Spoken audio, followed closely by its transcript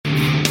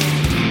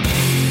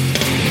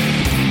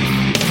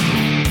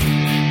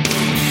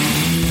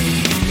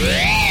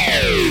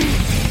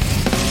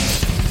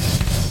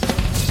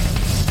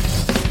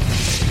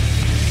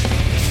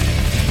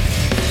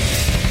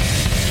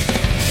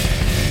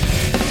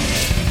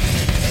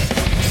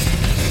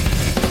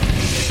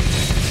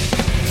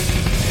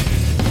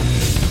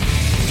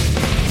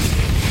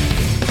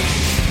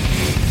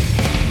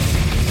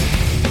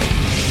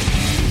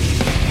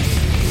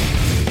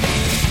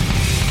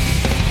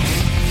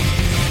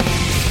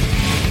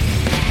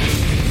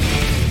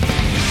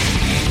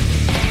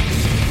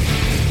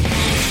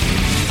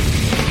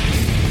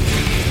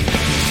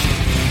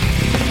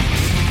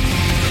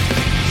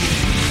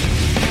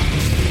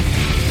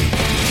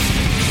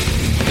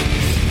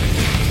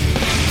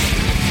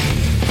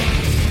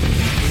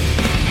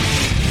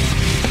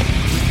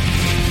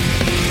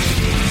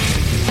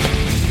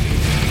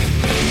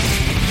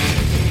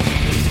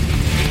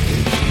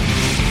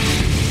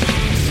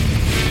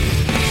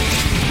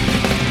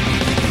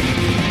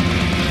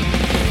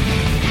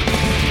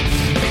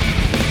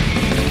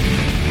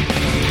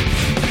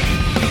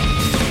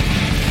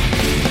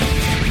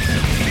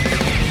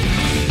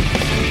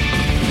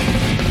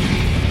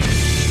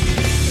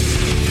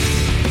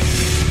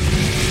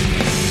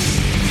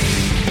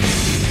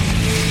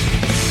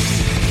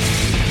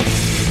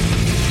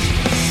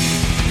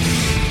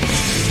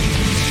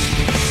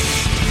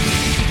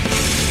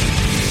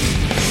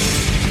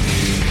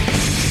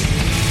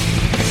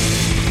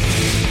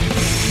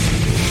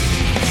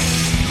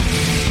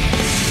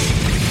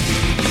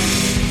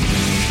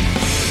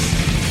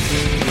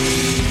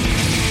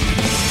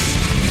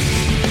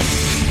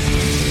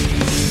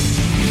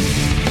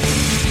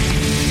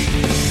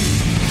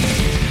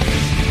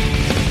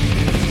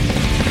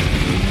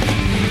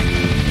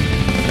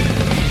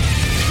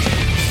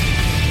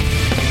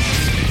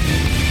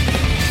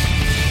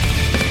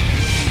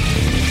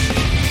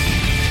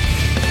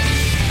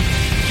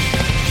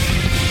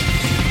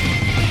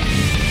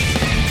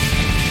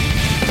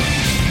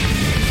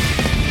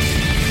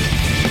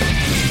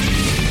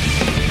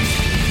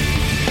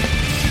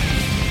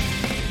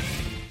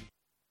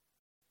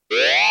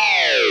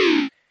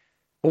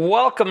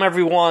Welcome,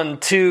 everyone,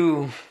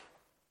 to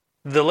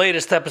the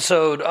latest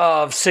episode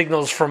of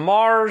Signals from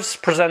Mars,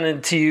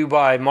 presented to you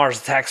by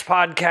Mars Attacks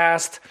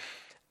Podcast.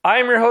 I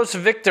am your host,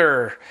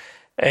 Victor,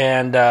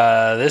 and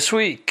this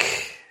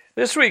week,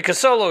 a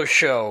solo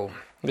show.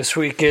 This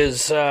week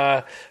is,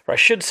 or I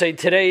should say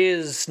today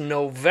is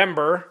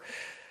November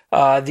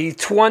the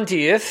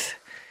 20th,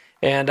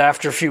 and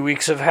after a few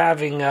weeks of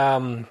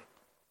having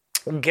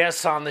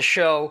guests on the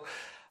show,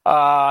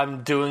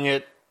 I'm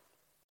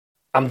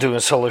doing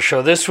a solo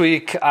show this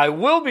week. I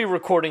will be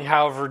recording,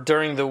 however,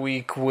 during the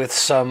week with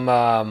some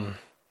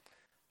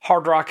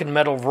hard rock and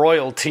metal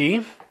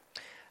royalty.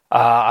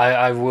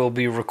 I will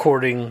be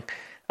recording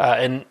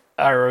an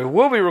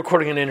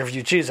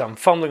interview. Geez, I'm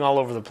fumbling all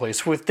over the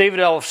place, with David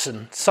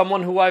Ellefson,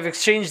 someone who I've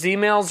exchanged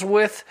emails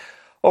with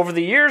over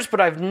the years, but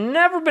I've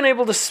never been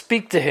able to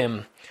speak to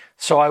him.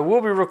 So I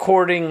will be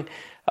recording.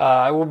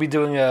 I will be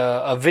doing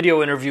a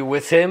video interview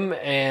with him,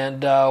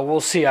 and we'll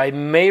see. I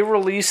may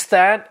release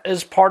that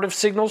as part of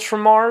Signals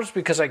from Mars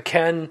because I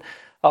can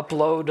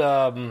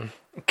upload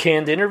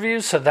canned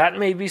interviews, so that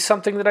may be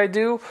something that I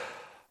do.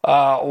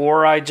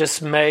 Or I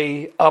just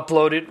may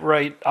upload it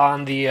right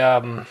on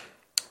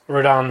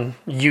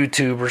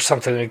YouTube or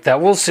something like that.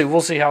 We'll see.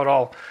 We'll see how it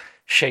all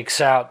shakes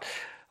out.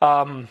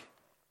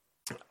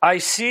 I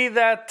see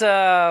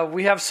that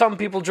we have some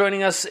people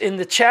joining us in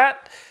the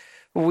chat.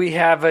 We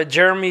have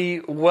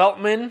Jeremy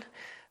Weltman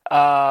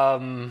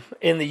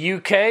in the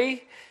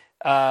UK.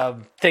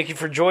 Thank you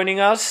for joining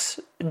us,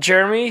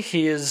 Jeremy.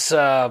 He is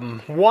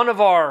one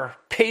of our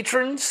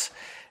patrons,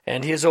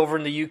 and he is over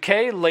in the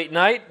UK, late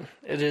night.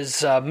 It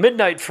is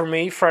midnight for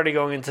me, Friday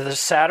going into this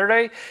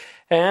Saturday.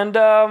 And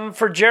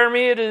for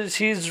Jeremy,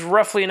 he's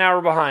roughly an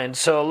hour behind,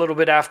 so a little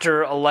bit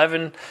after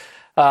 11.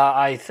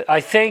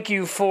 I thank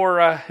you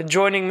for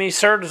joining me,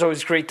 sir. It's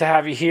always great to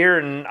have you here,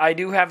 and I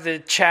do have the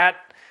chat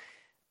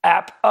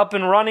app up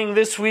and running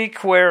this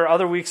week, where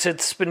other weeks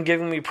it's been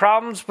giving me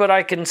problems, but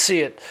I can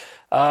see it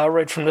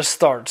right from the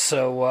start.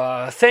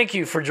 So thank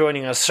you for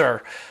joining us,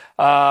 sir.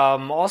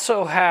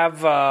 Also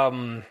have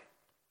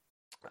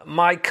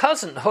my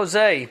cousin,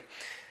 Jose,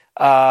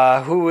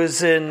 who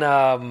is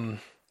in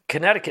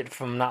Connecticut,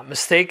 if I'm not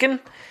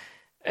mistaken.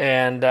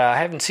 And I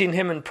haven't seen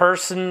him in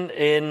person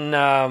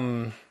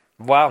in,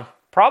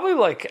 probably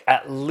like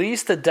at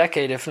least a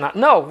decade, if not.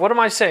 No, what am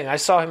I saying? I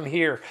saw him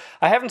here.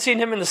 I haven't seen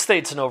him in the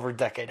States in over a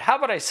decade. How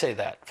about I say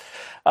that?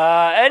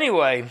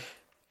 Anyway,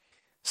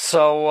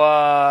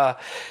 so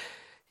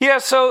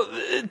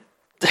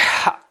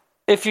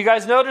if you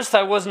guys noticed,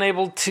 I wasn't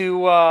able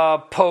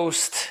to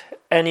post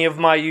any of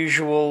my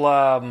usual,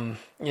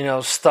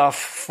 stuff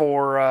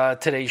for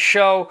today's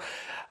show.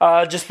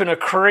 Just been a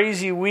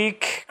crazy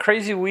week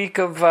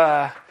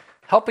of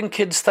helping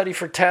kids study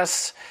for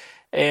tests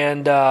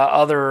and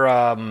other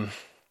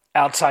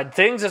outside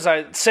things. As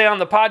I say on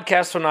the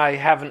podcast when I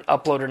haven't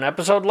uploaded an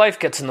episode, life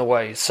gets in the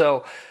way.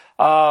 So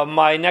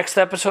my next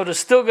episode is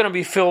still going to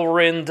be Phil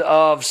Rind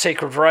of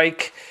Sacred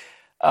Reich.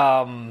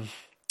 I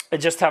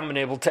just haven't been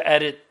able to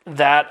edit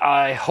that.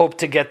 I hope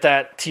to get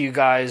that to you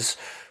guys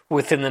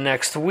within the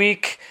next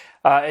week.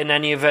 In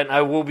any event,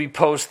 I will be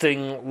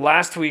posting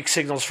last week's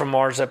Signals from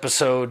Mars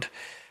episode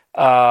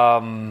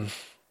hopefully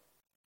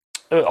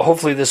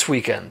this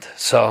weekend.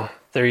 So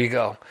there you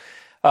go.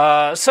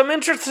 Some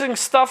interesting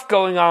stuff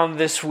going on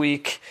this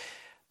week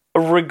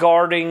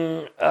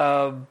regarding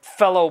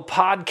fellow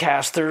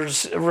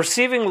podcasters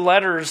receiving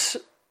letters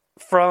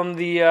from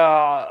the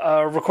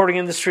Recording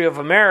Industry of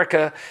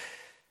America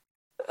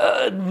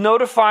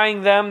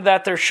notifying them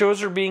that their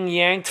shows are being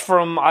yanked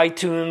from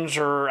iTunes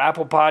or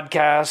Apple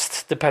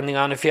Podcasts, depending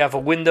on if you have a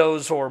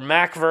Windows or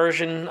Mac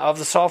version of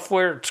the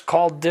software. It's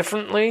called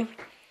differently.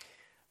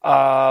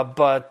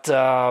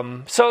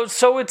 So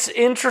it's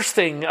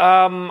interesting.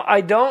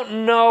 I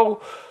don't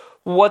know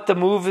what the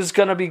move is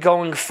going to be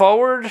going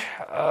forward.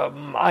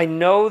 I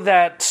know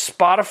that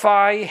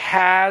Spotify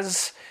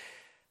has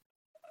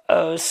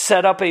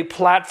set up a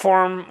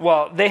platform.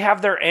 Well, they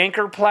have their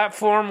Anchor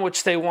platform,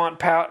 which they want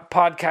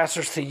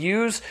podcasters to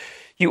use.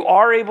 You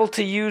are able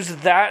to use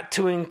that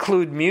to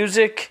include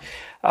music.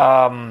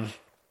 I've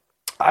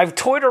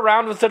toyed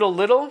around with it a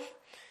little.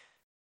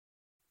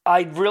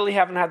 I really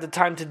haven't had the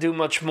time to do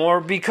much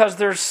more because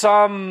there's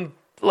some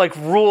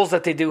rules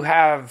that they do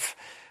have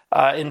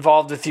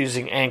involved with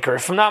using Anchor.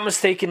 If I'm not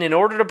mistaken, in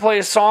order to play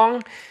a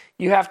song,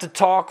 you have to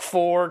talk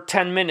for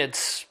 10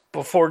 minutes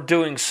before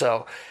doing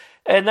so.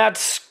 And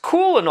that's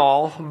cool and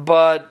all,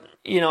 but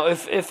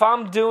if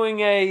I'm doing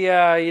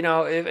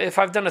if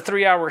I've done a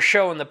 3-hour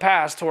show in the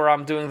past where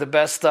I'm doing the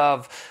best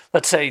of,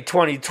 let's say,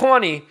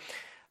 2020,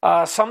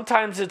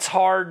 sometimes it's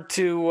hard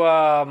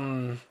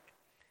to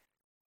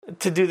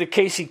do the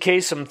Casey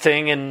Kasem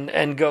thing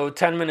and go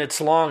 10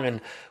 minutes long and,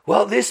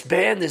 well, this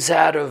band is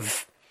out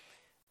of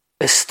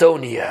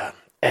Estonia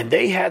and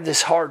they had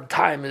this hard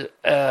time,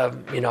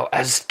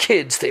 as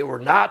kids, they were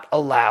not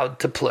allowed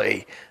to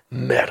play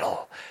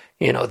metal.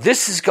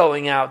 This is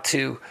going out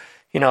to,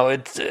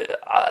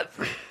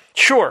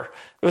 sure,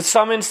 with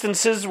some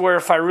instances where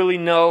if I really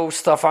know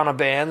stuff on a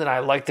band and I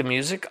like the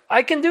music,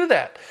 I can do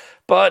that.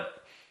 But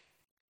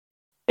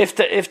if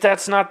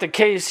that's not the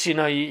case,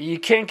 you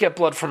can't get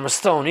blood from a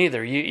stone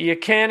either. You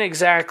can't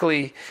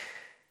exactly,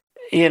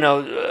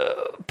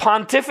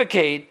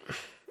 pontificate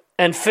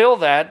and fill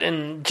that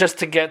and just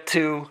to get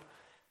to,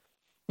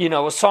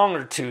 a song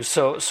or two.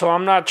 So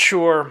I'm not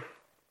sure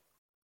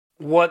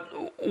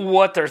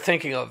what they're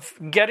thinking of.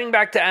 Getting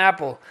back to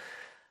Apple,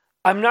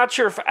 I'm not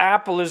sure if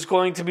Apple is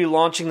going to be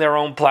launching their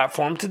own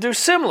platform to do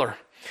similar,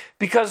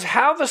 because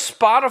how the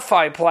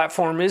Spotify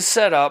platform is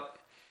set up,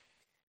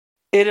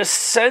 it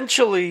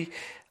essentially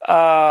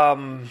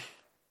counts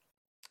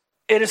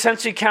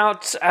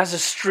as a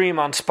stream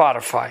on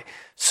Spotify.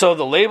 So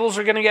the labels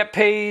are going to get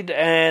paid,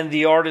 and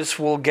the artists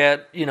will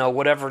get,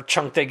 whatever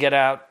chunk they get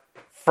out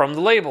from the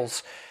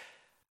labels.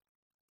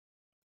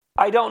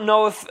 I don't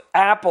know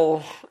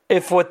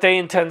if what they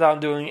intend on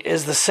doing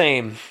is the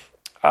same.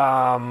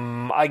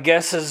 I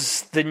guess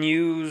as the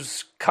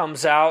news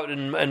comes out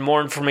and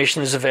more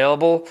information is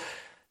available,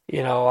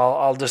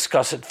 I'll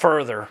discuss it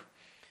further.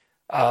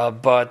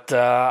 But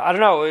I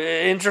don't know,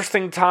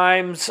 interesting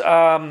times.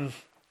 The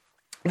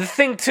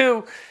thing,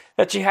 too,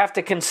 that you have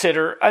to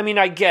consider,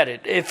 I get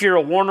it. If you're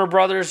a Warner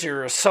Brothers,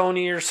 you're a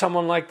Sony or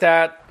someone like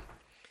that,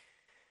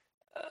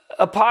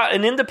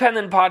 an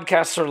independent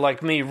podcaster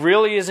like me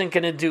really isn't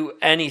going to do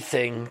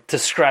anything to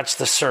scratch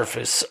the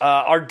surface.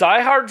 Are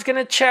diehards going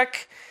to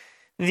check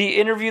the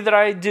interview that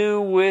I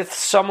do with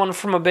someone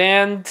from a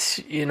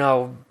band?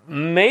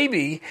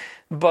 Maybe.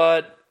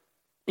 But,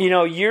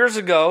 years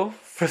ago,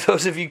 for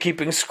those of you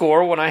keeping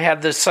score, when I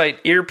had this site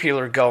Ear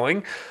Peeler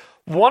going,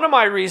 one of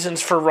my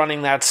reasons for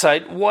running that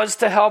site was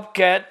to help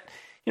get,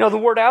 the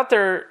word out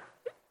there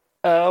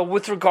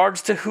with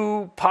regards to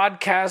who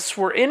podcasts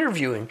were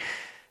interviewing.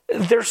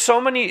 There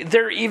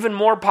are even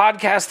more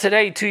podcasts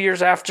today, 2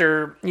 years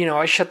after,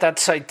 I shut that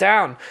site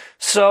down.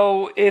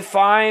 So if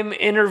I'm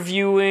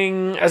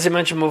interviewing, as I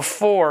mentioned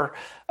before,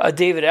 a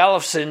David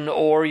Ellefson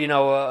or,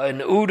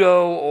 an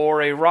Udo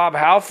or a Rob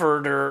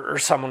Halford or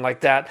someone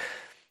like that,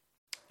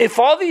 if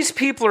all these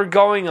people are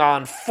going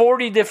on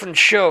 40 different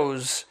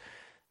shows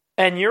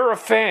and you're a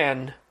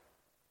fan,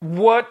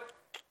 what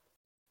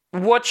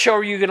show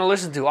are you going to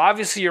listen to?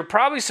 Obviously, you're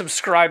probably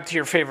subscribed to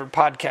your favorite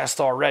podcast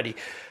already.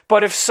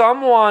 But if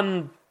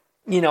someone,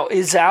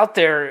 is out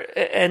there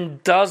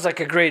and does like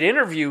a great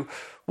interview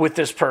with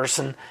this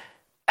person,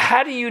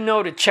 how do you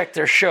know to check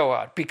their show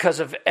out?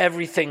 Because of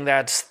everything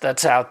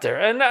that's out there.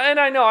 And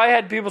I know I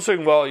had people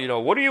saying,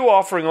 well, what are you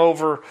offering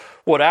over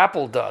what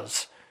Apple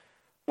does?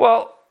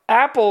 Well,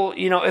 Apple,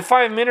 if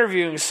I'm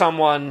interviewing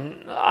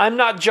someone, I'm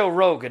not Joe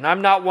Rogan.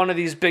 I'm not one of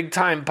these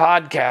big-time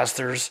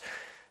podcasters.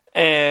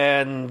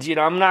 And,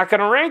 I'm not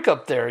going to rank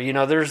up there.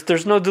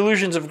 There's no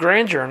delusions of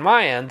grandeur on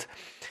my end.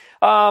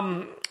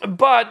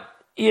 But,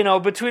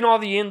 between all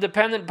the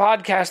independent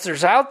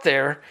podcasters out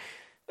there,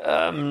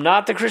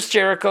 not the Chris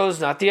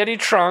Jerichos, not the Eddie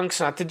Trunks,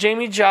 not the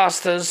Jamie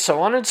Jostas,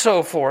 so on and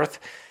so forth,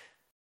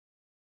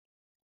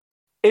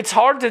 it's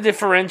hard to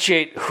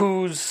differentiate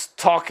who's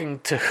talking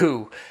to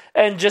who.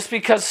 And just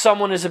because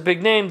someone is a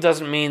big name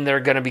doesn't mean they're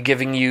going to be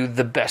giving you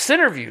the best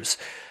interviews.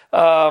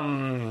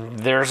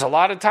 There's a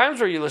lot of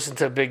times where you listen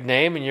to a big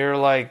name and you're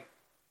like,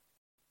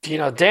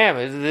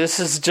 damn, this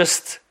is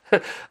just a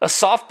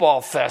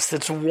softball fest.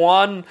 It's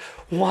one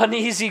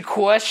easy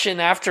question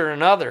after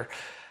another.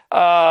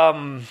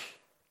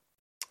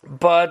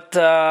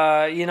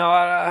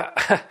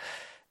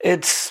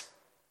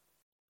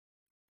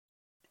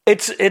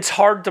 It's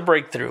hard to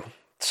break through.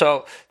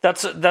 So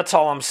that's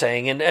all I'm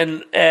saying.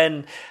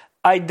 And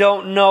I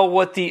don't know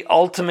what the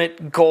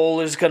ultimate goal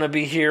is going to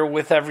be here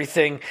with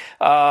everything.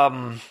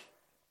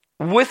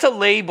 With a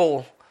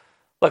label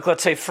like,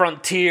 let's say,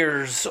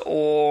 Frontiers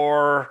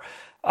or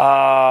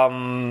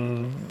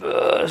some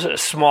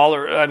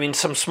smaller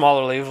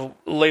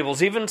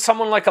labels, even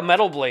someone like a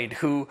Metal Blade,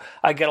 who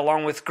I get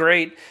along with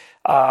great.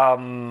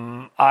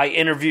 I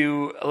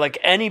interview like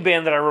any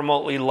band that I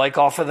remotely like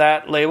off of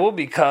that label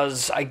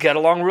because I get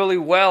along really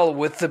well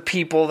with the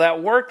people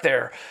that work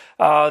there.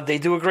 They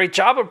do a great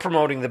job of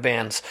promoting the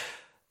bands.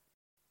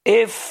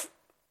 If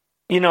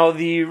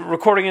the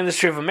Recording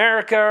Industry of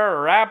America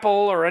or Apple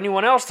or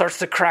anyone else starts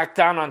to crack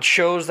down on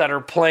shows that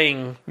are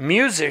playing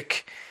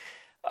music,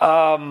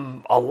 a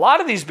lot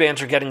of these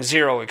bands are getting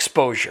zero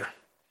exposure.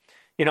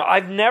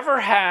 I've never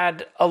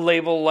had a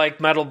label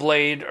like Metal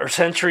Blade or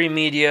Century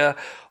Media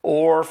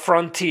or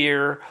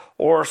Frontier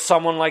or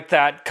someone like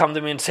that come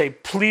to me and say,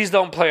 please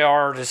don't play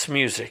our artist's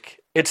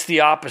music. It's the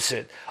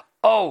opposite.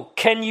 Oh,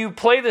 can you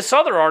play this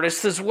other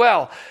artist as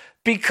well?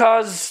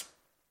 Because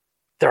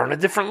they're on a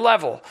different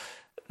level.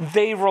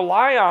 They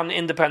rely on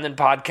independent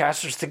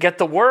podcasters to get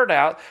the word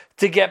out,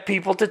 to get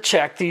people to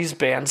check these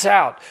bands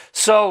out.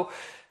 So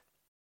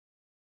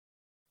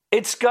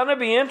it's going to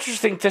be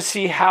interesting to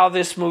see how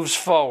this moves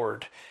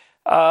forward.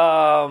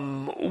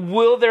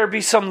 Will there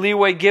be some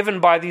leeway given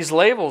by these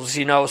labels?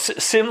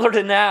 Similar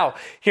to now,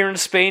 here in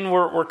Spain,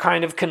 we're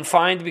kind of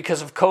confined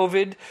because of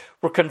COVID.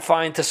 We're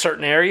confined to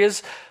certain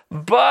areas.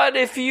 But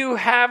if you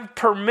have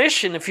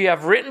permission, if you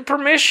have written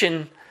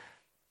permission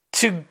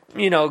to,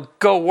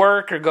 go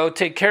work or go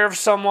take care of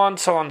someone,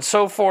 so on and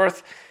so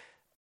forth.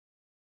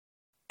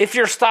 If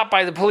you're stopped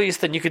by the police,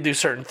 then you can do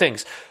certain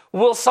things.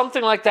 Will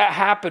something like that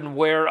happen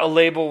where a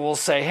label will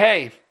say,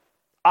 hey,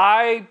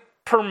 I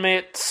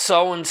permit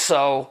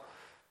so-and-so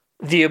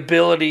the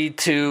ability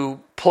to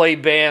play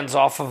bands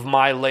off of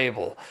my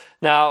label?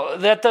 Now,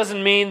 that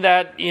doesn't mean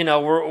that,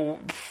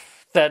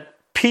 that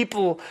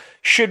people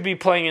should be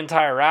playing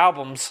entire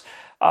albums.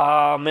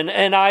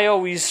 And I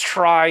always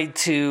try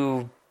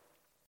to,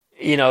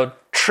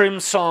 trim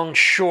songs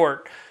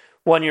short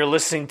when you're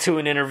listening to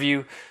an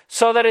interview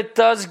so that it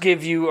does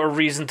give you a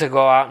reason to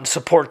go out and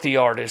support the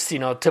artist,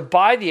 to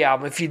buy the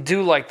album if you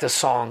do like the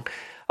song.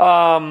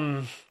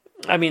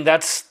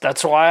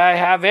 That's why I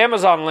have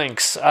Amazon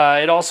links.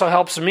 It also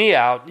helps me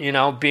out,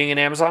 being an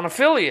Amazon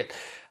affiliate.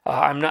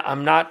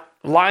 I'm not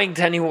lying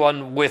to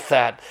anyone with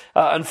that.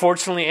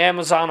 Unfortunately,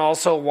 Amazon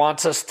also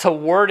wants us to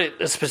word it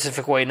a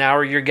specific way now,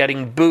 or you're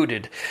getting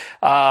booted.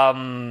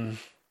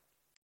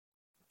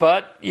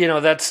 But,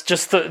 that's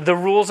just the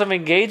rules of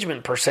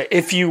engagement per se.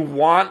 If you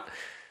want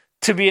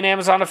to be an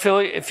Amazon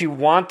affiliate, if you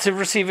want to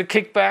receive a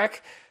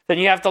kickback, then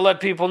you have to let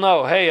people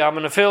know, hey, I'm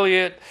an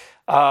affiliate.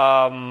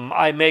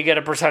 I may get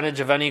a percentage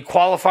of any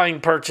qualifying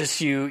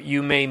purchase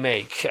you may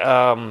make.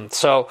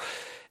 So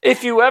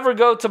if you ever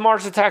go to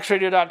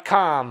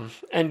MarsAttacksRadio.com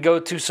and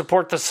go to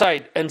support the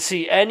site and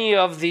see any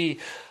of the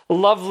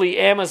lovely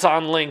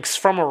Amazon links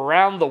from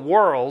around the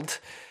world,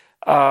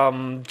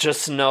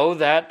 just know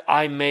that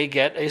I may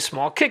get a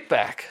small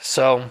kickback.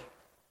 So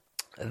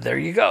there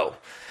you go.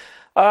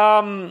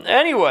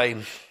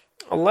 Anyway,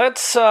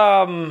 let's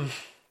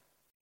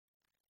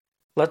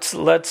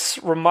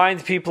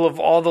remind people of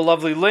all the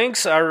lovely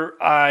links.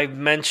 I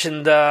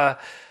mentioned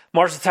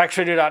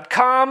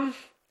MarsAttacksRadio.com.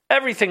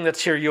 Everything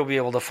that's here you'll be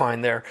able to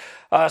find there.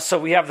 So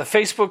we have the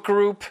Facebook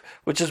group,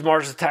 which is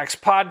Mars Attacks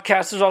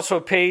Podcast. There's also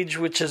a page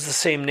which is the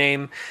same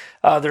name.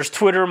 There's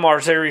Twitter,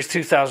 Mars Aries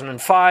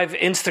 2005,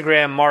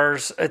 Instagram,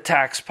 Mars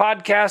Attacks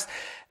Podcast,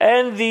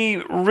 and the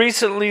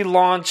recently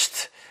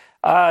launched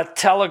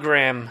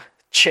Telegram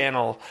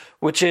channel,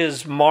 which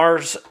is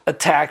Mars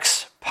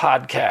Attacks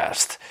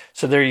Podcast.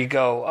 So there you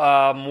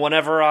go.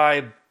 Whenever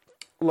I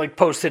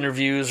post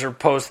interviews or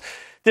post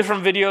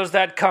different videos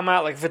that come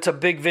out, like if it's a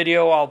big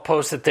video, I'll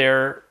post it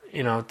there,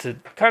 to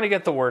kind of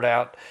get the word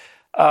out.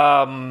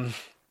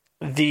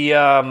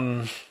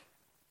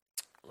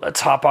 Let's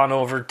hop on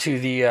over to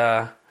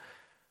the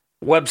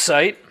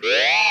website.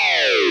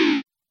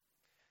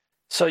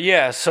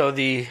 So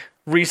the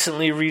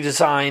recently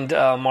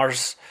redesigned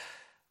Mars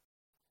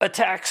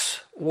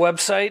Attacks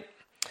website.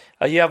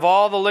 You have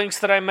all the links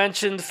that I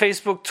mentioned: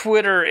 Facebook,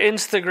 Twitter,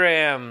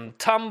 Instagram,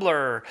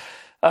 Tumblr,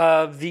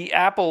 the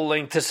Apple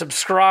link to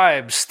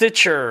subscribe,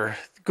 Stitcher,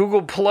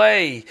 Google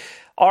Play,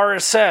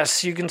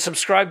 RSS. You can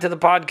subscribe to the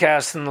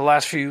podcast in the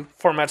last few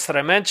formats that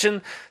I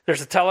mentioned.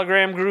 There's a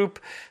Telegram group.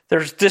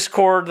 There's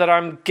Discord that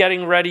I'm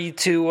getting ready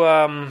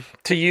to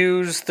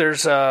use.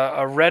 There's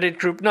a Reddit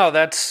group. No,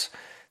 that's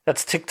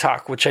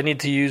TikTok, which I need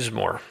to use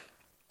more.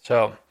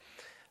 So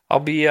I'll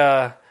be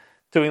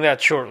doing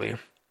that shortly.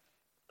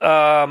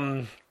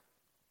 Let's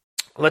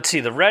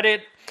see, the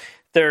Reddit.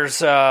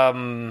 There's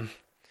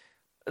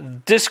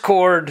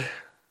Discord,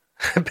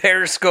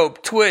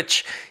 Periscope,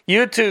 Twitch,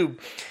 YouTube,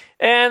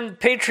 and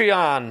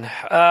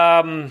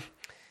Patreon.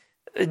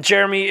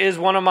 Jeremy is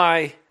one of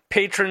my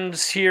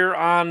patrons here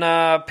on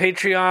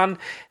Patreon,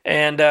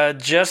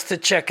 and just to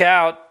check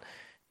out,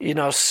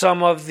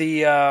 some of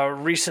the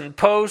recent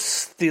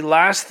posts, the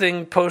last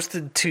thing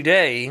posted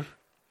today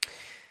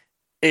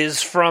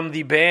is from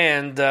the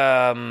band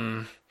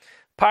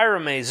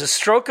Pyromaze, A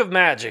Stroke of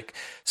Magic.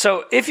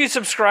 So if you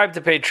subscribe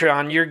to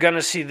Patreon, you're going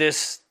to see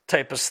this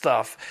type of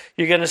stuff.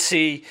 You're going to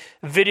see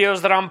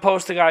videos that I'm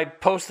posting. I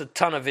post a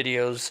ton of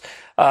videos.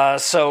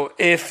 So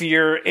if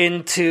you're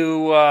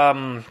into,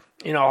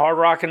 hard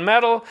rock and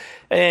metal,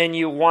 and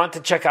you want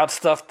to check out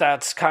stuff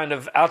that's kind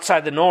of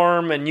outside the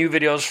norm and new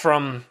videos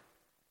from,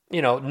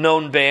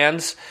 known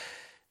bands,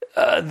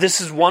 this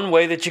is one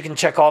way that you can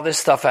check all this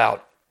stuff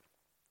out.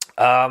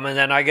 And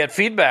then I get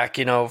feedback,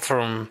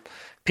 from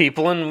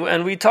people,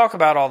 and we talk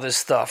about all this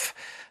stuff.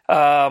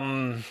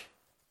 Let's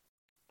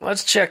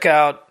check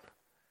out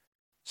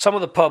some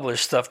of the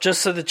published stuff,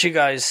 just so that you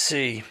guys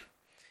see.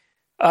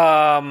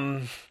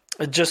 I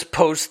just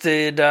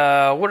posted,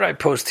 what did I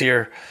post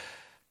here?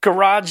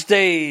 Garage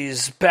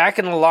Days, Back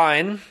in the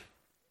Line,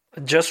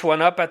 just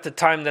went up at the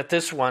time that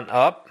this went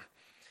up.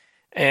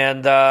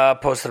 And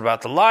posted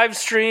about the live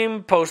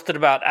stream, posted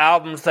about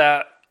albums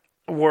that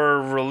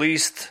were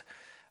released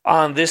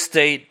on this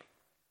date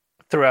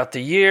throughout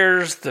the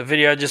years. The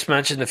video I just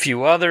mentioned, a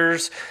few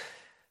others.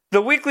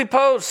 The weekly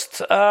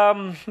post. What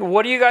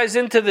are you guys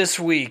into this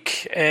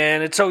week?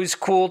 And it's always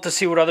cool to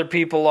see what other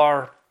people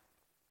are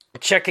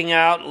checking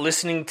out,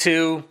 listening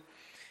to.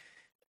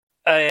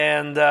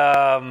 And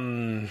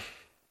the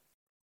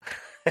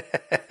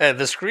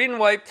screen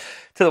wipe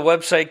to the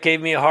website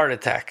gave me a heart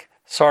attack.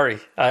 Sorry,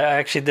 I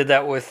actually did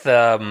that with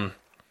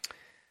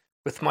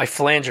my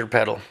flanger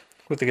pedal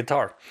with the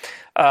guitar.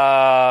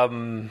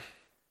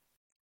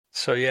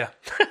 So, yeah.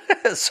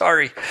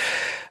 Sorry.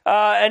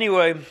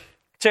 Anyway,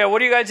 so yeah,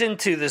 what are you guys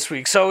into this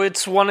week? So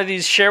it's one of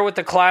these share with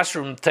the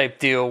classroom type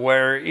deal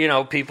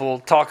where, people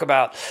talk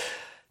about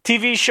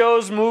TV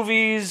shows,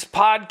 movies,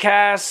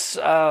 podcasts,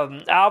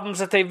 albums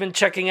that they've been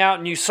checking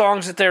out, new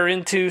songs that they're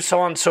into,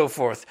 so on and so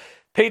forth.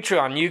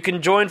 Patreon, you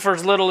can join for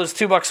as little as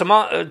 $2 a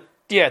month.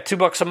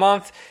 $2 a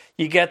month.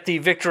 You get the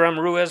Victor M.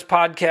 Ruiz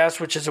podcast,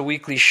 which is a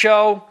weekly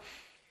show.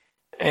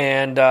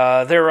 And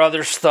there are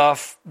other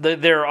stuff.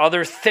 There are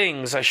other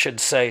things, I should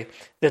say,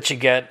 that you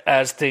get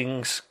as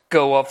things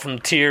go up from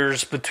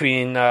tiers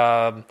between.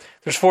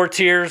 There's 4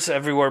 tiers,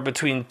 everywhere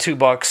between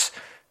 $2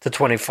 to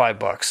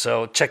 $25.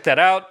 So check that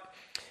out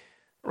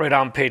right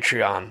on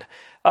Patreon.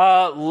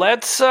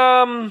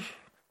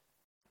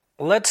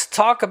 Let's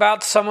talk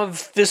about some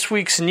of this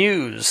week's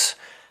news,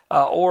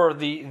 or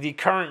the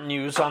current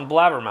news on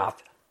Blabbermouth.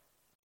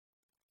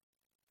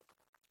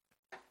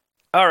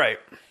 All right.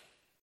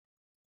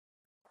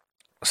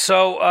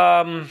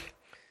 So,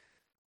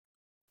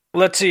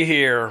 let's see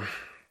here.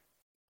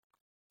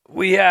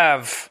 We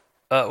have,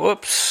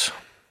 whoops.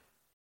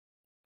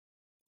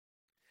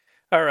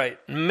 All right.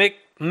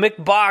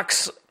 Mick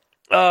Box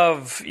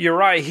of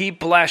Uriah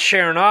Heep /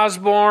 Sharon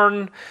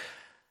Osbourne.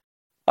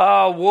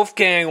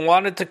 Wolfgang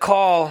wanted to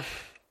call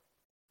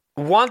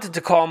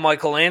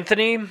Michael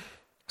Anthony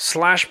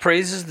 /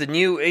 praises the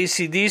new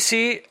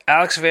AC/DC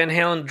Alex Van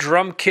Halen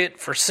drum kit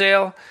for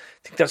sale.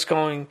 I think that's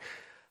going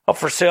up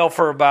for sale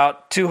for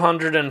about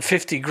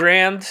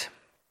 $250,000.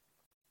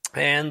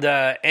 And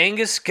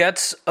Angus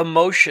gets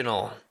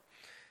emotional.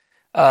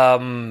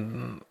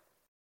 This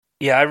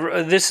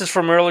is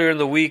from earlier in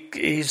the week.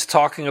 He's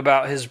talking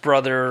about his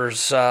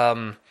brother's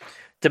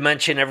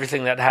dementia and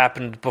everything that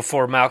happened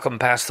before Malcolm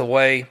passed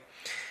away.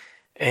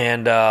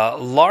 And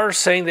Lars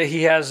saying that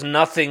he has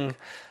nothing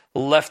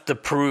left to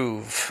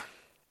prove.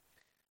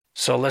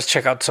 So let's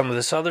check out some of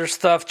this other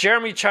stuff.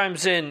 Jeremy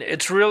chimes in.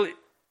 It's really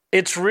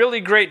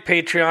great,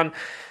 Patreon.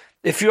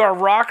 If you are a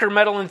rock or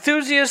metal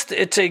enthusiast,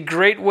 it's a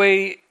great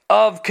way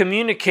of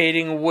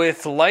communicating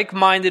with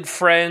like-minded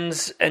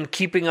friends and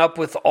keeping up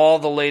with all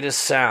the latest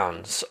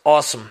sounds.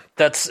 Awesome.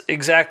 That's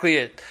exactly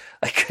it.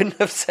 I couldn't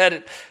have said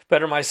it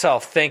better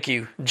myself. Thank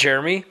you,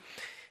 Jeremy.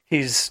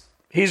 He's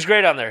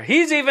great on there.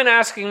 He's even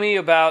asking me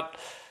about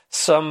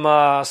some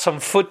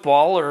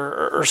football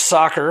or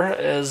soccer,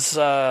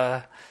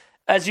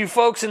 as you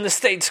folks in the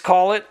States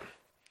call it.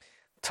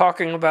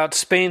 Talking about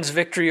Spain's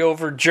victory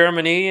over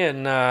Germany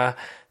and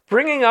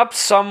bringing up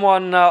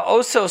someone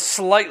so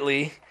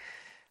slightly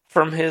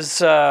from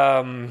his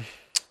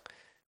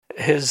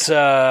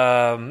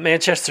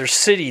Manchester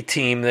City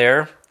team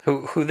there,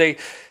 who they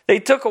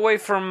took away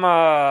from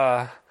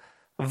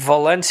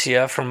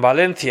Valencia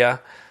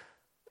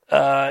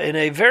in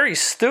a very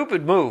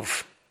stupid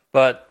move,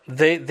 but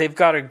they've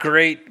got a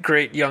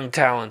great young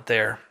talent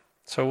there.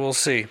 So we'll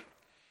see.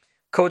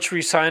 Coach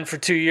re-signed for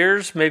 2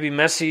 years, maybe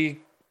Messi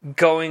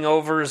going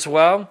over as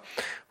well.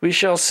 We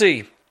shall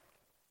see.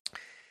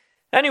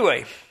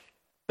 Anyway,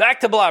 back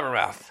to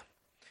Blabbermouth.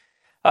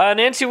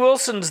 Nancy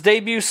Wilson's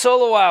debut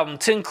solo album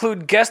to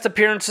include guest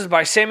appearances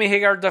by Sammy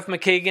Hagar, Duff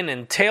McKagan,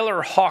 and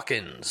Taylor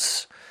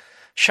Hawkins.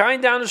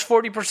 Shinedown is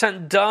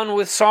 40% done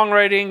with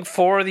songwriting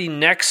for the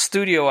next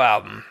studio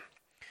album.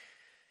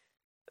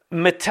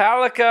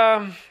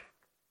 Metallica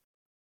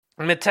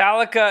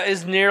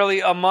is nearly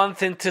a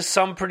month into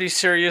some pretty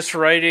serious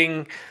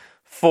writing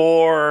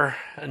for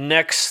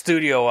next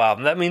studio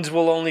album. That means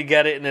we'll only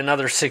get it in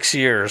another 6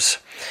 years.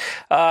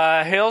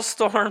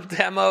 Hailstorm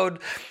demoed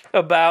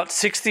about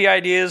 60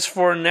 ideas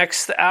for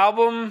next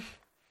album.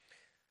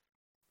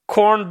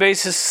 Korn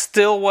bassist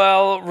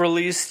Stillwell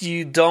released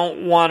You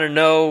Don't Want to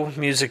Know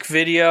music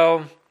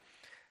video.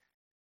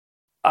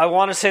 I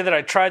want to say that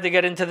I tried to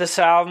get into this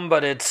album,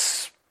 but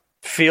it's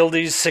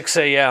Fieldy's 6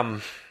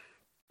 a.m.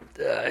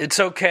 It's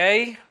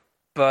okay,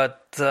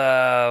 but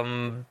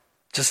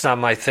just not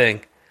my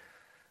thing.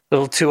 A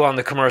little too on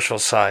the commercial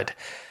side.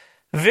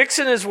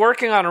 Vixen is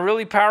working on a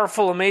really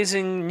powerful,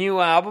 amazing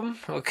new album.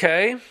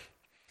 Okay.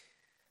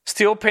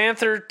 Steel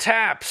Panther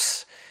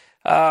taps.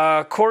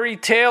 Corey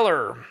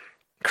Taylor,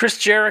 Chris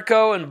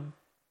Jericho, and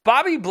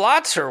Bobby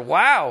Blotzer.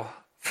 Wow.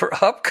 For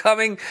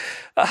upcoming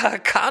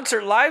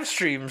concert live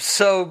streams.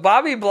 So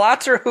Bobby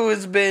Blotzer, who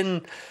has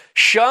been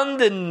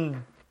shunned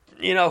and,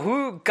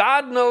 who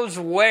God knows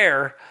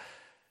where,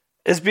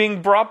 is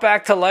being brought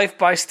back to life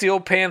by Steel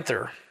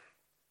Panther.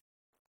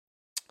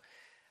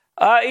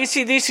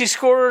 AC/DC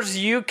scores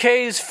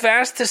UK's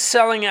fastest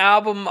selling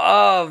album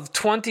of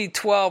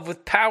 2012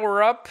 with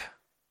Power Up.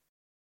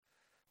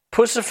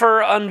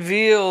 Pussifer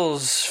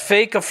unveils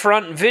fake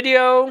affront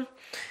video.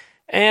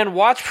 And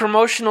watch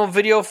promotional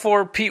video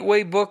for Pete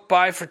Way book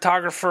by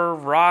photographer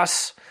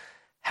Ross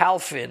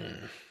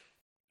Halfin.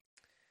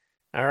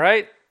 All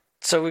right.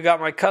 So we got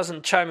my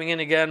cousin chiming in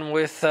again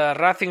with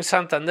Racing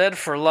Santander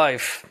for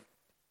life.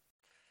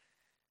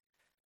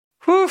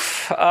 Whew.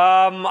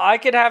 I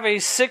could have a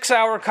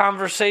 6-hour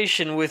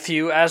conversation with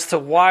you as to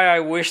why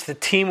I wish the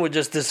team would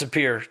just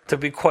disappear, to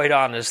be quite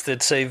honest.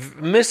 It's a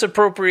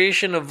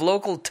misappropriation of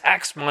local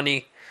tax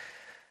money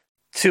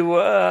to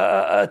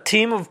a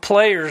team of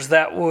players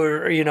that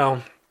were,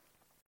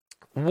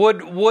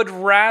 would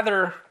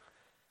rather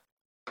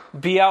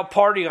be out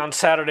partying on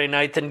Saturday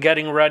night than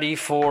getting ready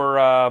for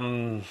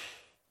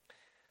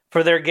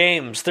their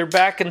games. They're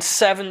back in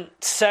Second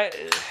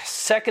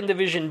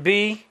Division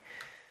B,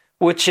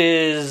 which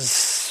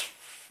is,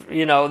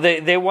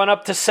 they went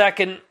up to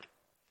second,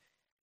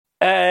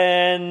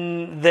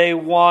 and they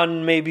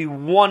won maybe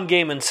one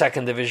game in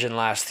Second Division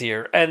last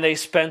year, and they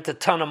spent a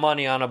ton of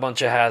money on a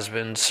bunch of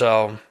has-beens.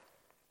 So,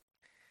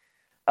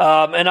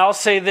 and I'll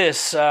say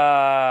this,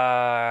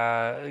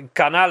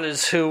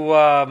 Canales,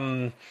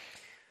 who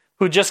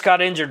just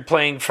got injured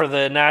playing for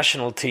the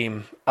national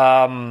team.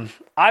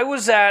 I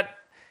was at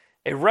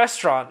a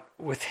restaurant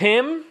with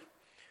him,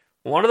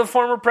 one of the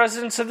former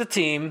presidents of the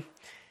team,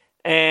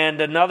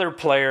 and another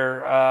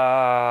player,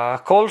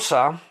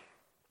 Colsa.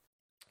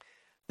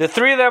 The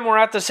three of them were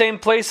at the same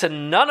place,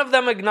 and none of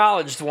them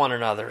acknowledged one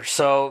another.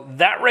 So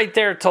that right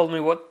there told me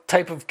what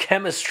type of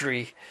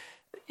chemistry,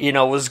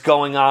 was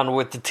going on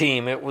with the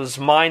team. It was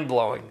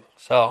mind-blowing.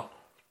 So,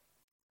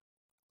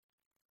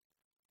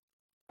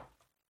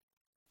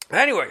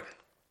 anyway,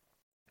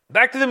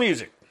 back to the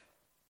music.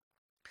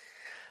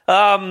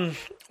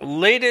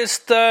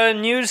 Latest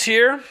news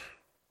here.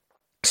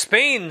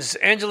 Spain's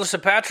Angela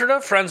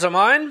Zapatrita, friends of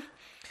mine,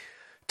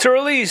 to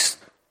release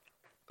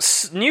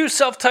new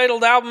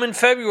self-titled album in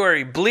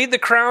February. Bleed the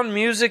Crown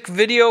music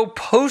video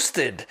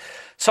posted.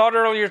 Saw it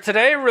earlier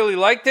today. Really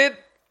liked it.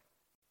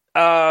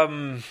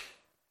 For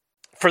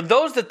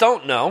those that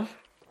don't know,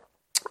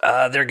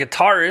 their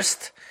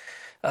guitarist,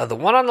 the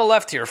one on the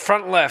left here,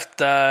 front left,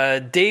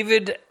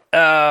 David,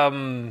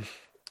 he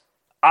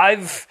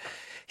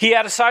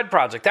had a side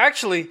project.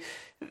 Actually,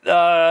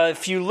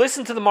 if you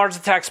listen to the Mars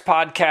Attacks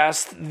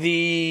podcast,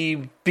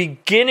 the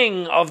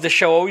beginning of the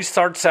show always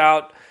starts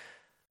out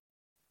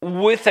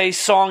with a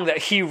song that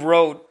he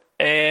wrote,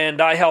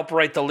 and I helped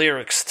write the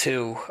lyrics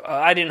to.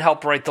 I didn't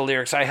help write the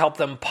lyrics. I helped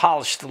them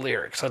polish the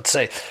lyrics, let's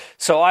say.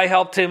 So I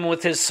helped him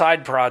with his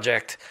side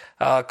project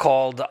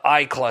called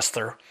Eye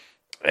Cluster.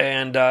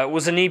 And it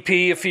was an EP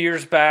a few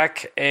years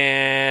back,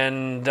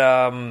 and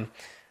I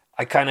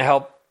kind of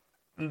helped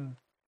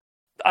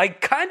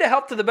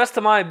to the best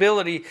of my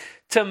ability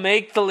to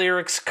make the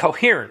lyrics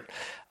coherent.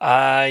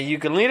 You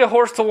can lead a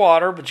horse to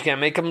water, but you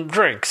can't make him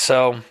drink.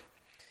 So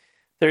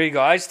there you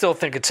go. I still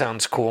think it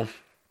sounds cool.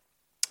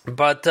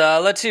 But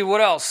let's see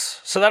what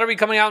else. So that'll be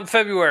coming out in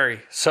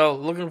February. So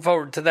looking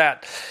forward to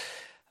that.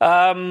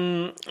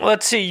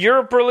 Let's see.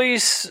 Europe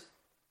release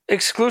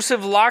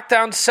exclusive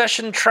Lockdown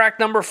Session track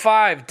number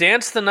 5,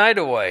 Dance the Night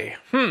Away.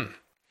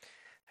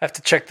 Have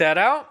to check that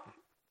out.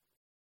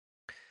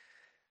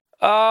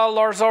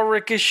 Lars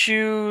Ulrich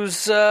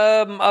issues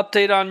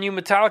update on new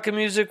Metallica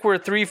music. We're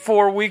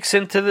 3-4 weeks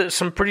into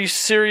some pretty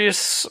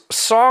serious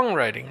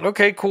songwriting.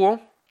 Okay, cool.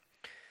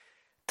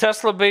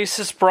 Tesla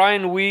bassist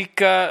Brian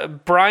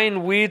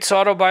Wheat's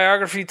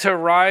autobiography to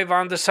arrive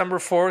on December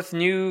 4th.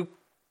 New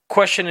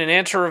question and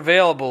answer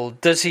available.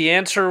 Does he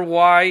answer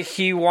why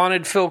he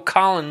wanted Phil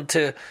Collins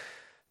to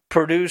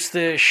produce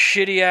the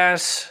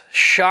shitty-ass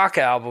Shock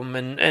album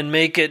and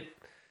make it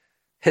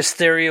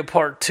Hysteria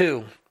Part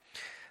 2?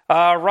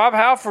 Rob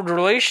Halford,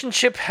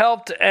 relationship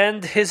helped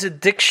end his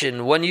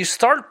addiction. When you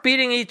start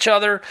beating each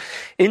other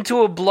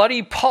into a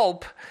bloody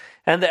pulp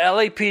and the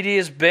LAPD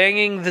is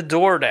banging the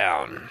door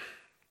down.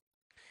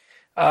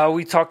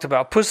 We talked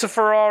about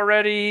Pussifer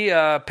already.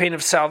 Pain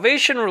of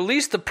Salvation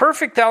released The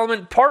Perfect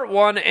Element Part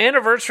 1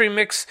 Anniversary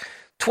Mix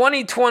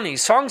 2020.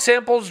 Song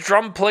samples,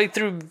 drum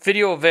playthrough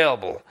video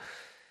available.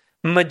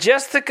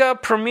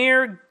 Majestica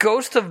premiere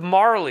Ghost of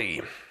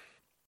Marley.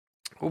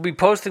 We'll be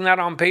posting that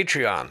on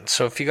Patreon.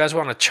 So if you guys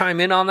want to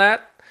chime in on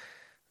that,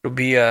 it'll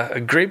be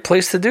a great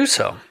place to do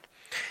so.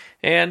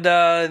 And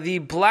the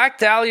Black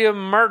Dahlia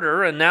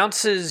Murder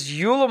announces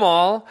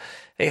Yulemal,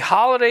 a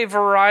holiday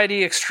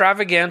variety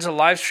extravaganza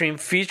live stream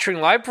featuring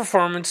live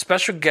performance,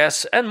 special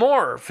guests, and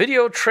more.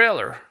 Video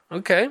trailer.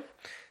 Okay.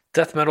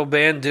 Death metal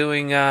band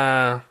doing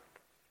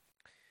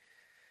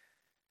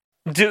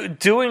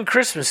doing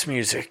Christmas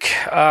music.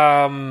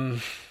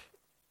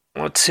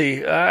 Let's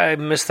see. I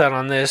missed that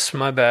on this.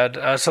 My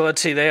bad. So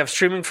let's see. They have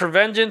Streaming for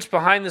Vengeance,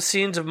 behind the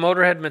scenes of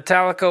Motorhead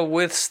Metallica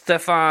with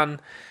Stefan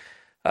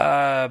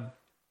Chirazi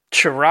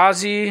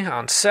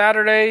on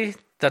Saturday.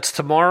 That's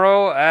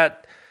tomorrow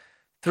at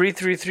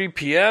 3:33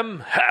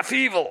 p.m. Half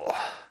Evil.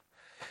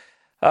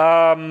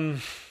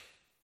 Hjelvik.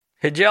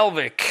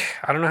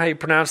 I don't know how you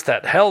pronounce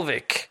that.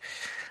 Helvik.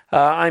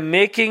 I'm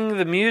making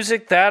the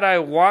music that I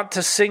want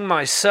to sing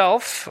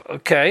myself.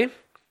 Okay.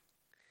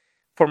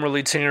 Former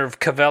lead singer of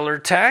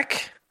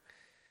Kvelertak.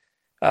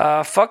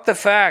 Fuck the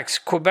Facts.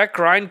 Quebec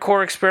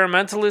grindcore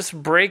experimentalists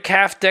break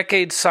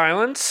half-decade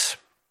silence.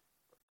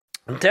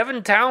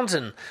 Devin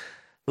Townsend.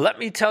 Let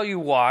me tell you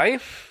why.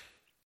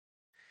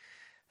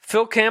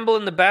 Phil Campbell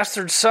and the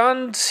Bastard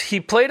Sons. He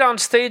played on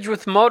stage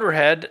with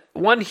Motorhead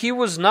when he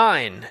was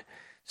 9.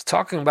 He's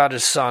talking about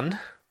his son.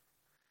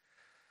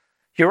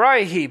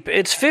 Uriah Heep.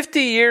 It's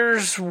 50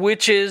 years,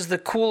 which is the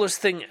coolest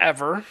thing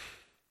ever.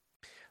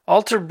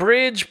 Alter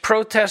Bridge,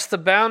 protest the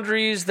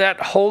boundaries that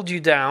hold you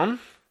down.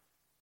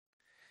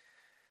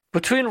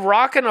 Between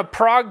Rock and a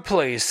Prog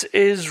Place,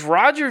 is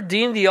Roger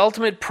Dean the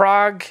ultimate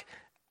prog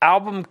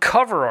album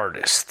cover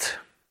artist?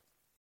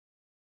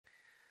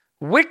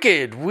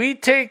 Wicked,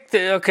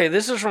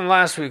 this is from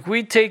last week.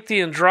 We take the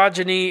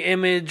androgyny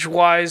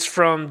image-wise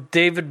from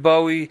David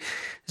Bowie,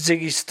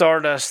 Ziggy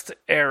Stardust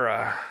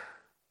era.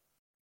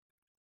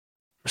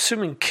 I'm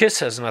assuming Kiss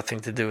has nothing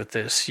to do with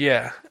this,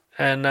 yeah.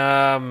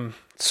 And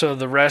so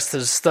the rest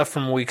is stuff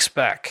from weeks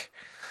back.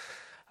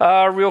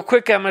 Real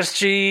quick,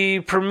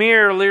 MSG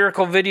premiere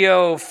lyrical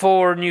video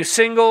for new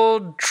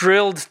single,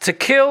 Drilled to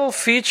Kill,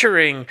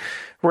 featuring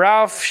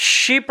Ralph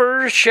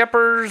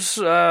Shepper's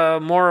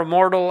More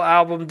Immortal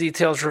album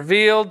details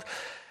revealed.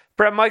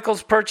 Bret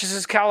Michaels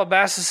purchases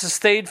Calabasas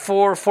Estate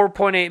for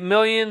 $4.8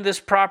 million. This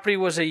property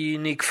was a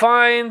unique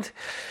find.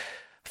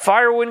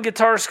 Firewind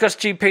guitarist Gus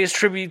G pays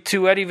tribute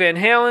to Eddie Van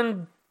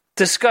Halen.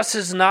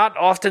 Discusses not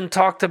often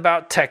talked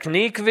about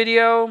Technique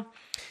video.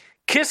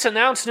 Kiss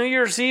announced New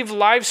Year's Eve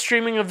live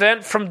streaming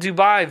event from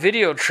Dubai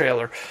video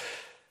trailer.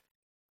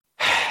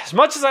 As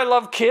much as I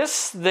love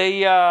Kiss,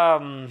 they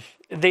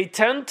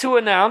tend to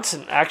announce,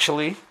 and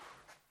actually,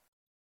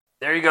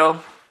 there you go,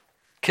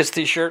 Kiss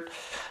t-shirt.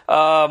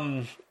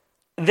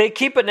 They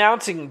keep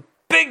announcing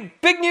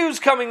big news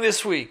coming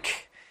this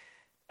week.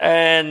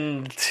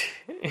 And,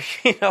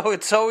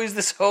 it's always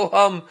this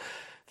ho-hum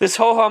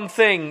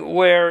thing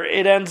where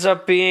it ends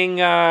up being,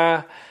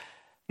 the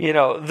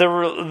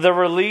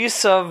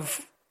release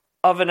of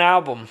an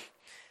album,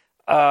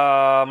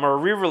 or a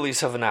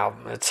re-release of an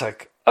album. It's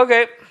like,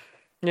 okay,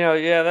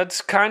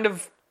 that's kind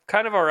of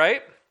all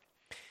right.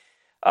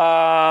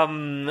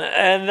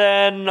 And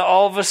then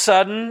all of a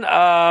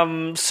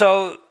sudden,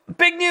 so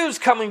big news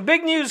coming.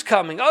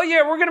 Oh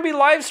yeah, we're going to be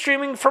live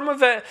streaming from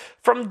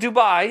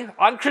Dubai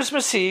on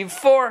Christmas Eve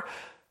for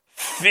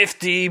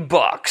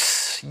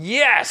 $50.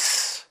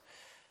 Yes.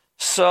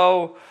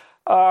 So,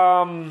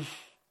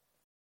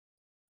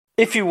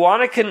 if you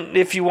want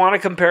to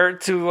compare it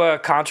to a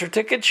concert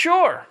ticket,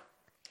 sure,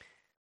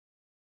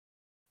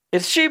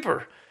 it's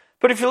cheaper.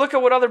 But if you look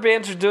at what other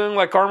bands are doing,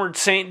 like Armored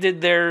Saint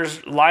did their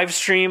live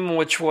stream,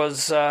 which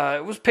was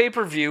it was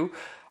pay-per-view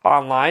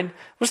online,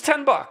 it was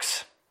 $10.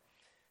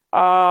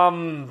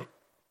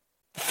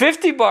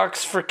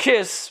 $50 for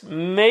Kiss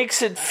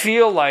makes it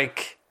feel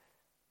like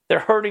they're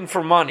hurting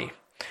for money.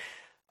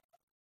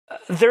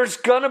 There's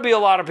gonna be a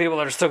lot of people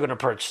that are still gonna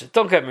purchase it.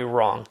 Don't get me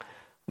wrong,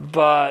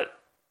 but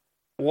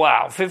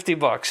wow,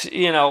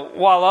 $50.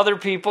 While other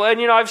people, and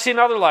I've seen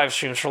other live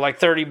streams for like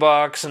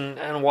 $30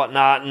 and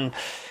whatnot, and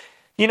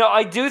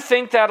I do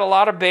think that a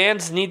lot of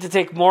bands need to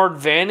take more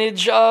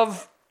advantage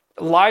of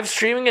live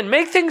streaming and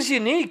make things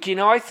unique.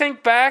 I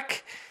think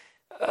back,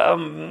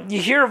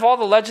 you hear of all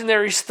the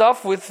legendary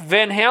stuff with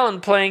Van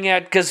Halen playing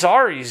at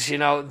Gazzari's.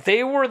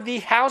 They were the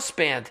house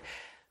band.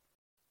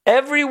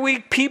 Every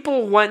week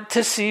people went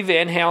to see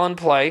Van Halen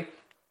play,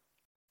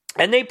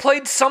 and they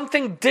played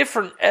something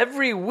different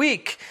every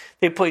week.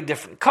 They played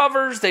different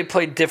covers, they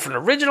played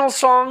different original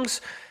songs.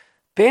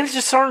 Bands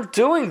just aren't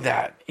doing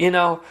that,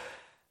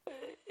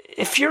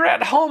 If you're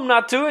at home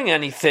not doing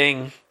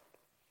anything,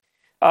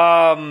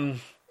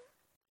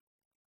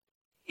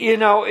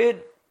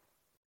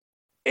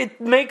 it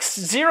makes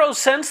zero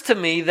sense to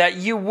me that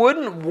you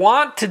wouldn't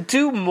want to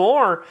do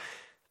more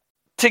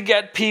to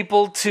get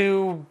people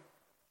to,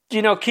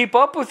 keep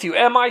up with you.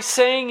 Am I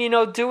saying,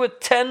 do a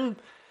 $10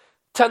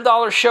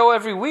 show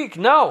every week?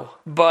 No,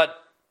 but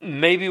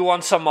maybe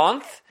once a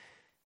month.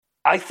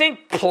 I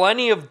think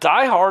plenty of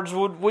diehards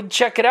would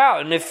check it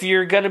out. And if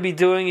you're going to be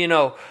doing,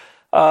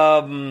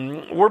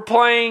 we're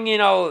playing,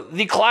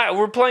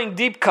 we're playing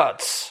deep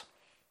cuts.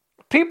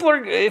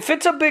 If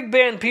it's a big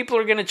band, people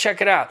are going to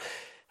check it out.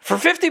 For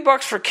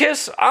 $50 for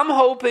Kiss, I'm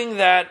hoping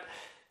that,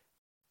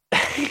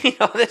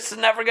 this is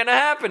never going to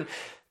happen.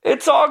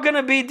 It's all going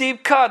to be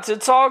deep cuts.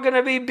 It's all going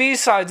to be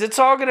B-sides. It's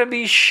all going to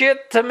be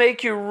shit to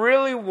make you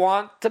really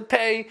want to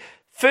pay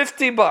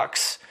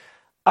 $50.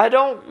 I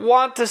don't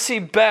want to see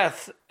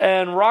Beth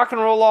and Rock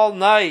and Roll All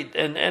Night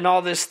and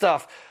all this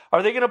stuff.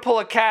 Are they going to pull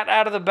a cat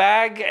out of the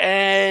bag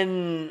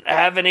and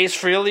have an Ace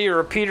Frehley or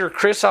a Peter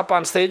Criss up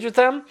on stage with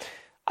them?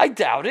 I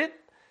doubt it.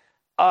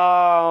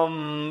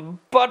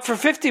 But for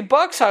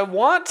 $50, I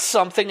want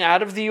something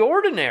out of the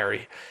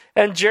ordinary.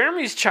 And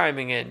Jeremy's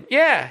chiming in.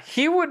 Yeah,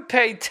 he would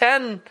pay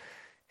 10.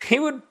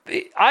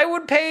 I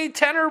would pay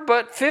 10,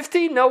 but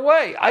 50? No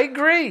way. I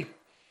agree.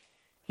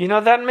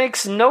 That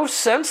makes no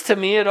sense to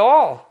me at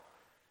all.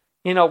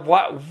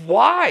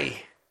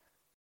 Why?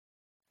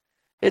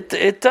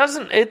 It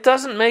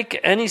doesn't make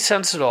any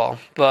sense at all.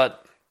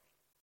 But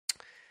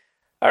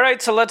all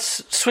right, so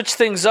let's switch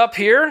things up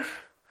here.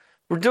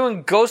 We're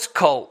doing Ghost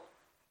Cult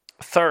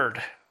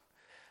third.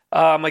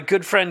 My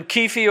good friend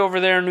Keefe over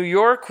there in New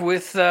York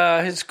with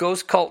his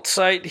Ghost Cult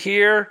site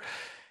here.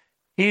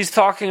 He's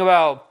talking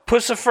about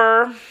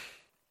Pussifer.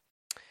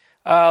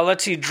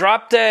 Let's see,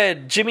 Drop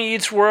Dead, Jimmy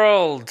Eats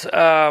World,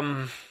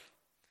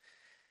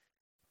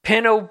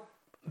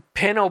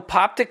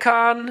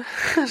 Panopticon,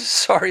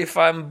 sorry if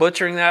I'm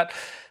butchering that,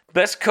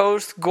 Best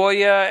Coast,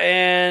 Goya,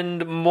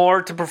 and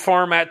more to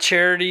perform at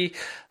Charity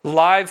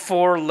live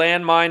for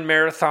Landmine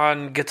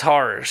Marathon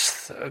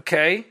guitarists.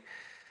 Okay?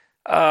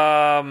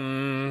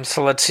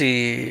 So let's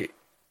see.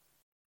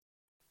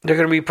 They're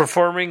going to be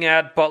performing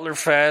at Butler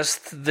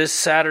Fest this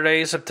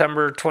Saturday,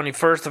 September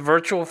 21st, a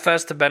virtual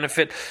fest to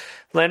benefit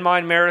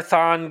Landmine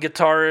Marathon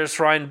guitarist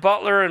Ryan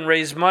Butler and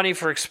raise money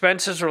for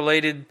expenses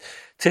related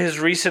to his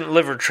recent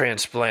liver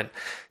transplant.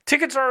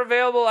 Tickets are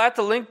available at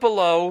the link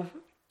below.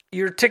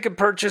 Your ticket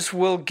purchase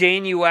will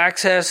gain you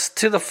access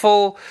to the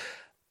full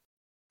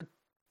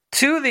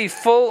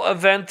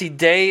event the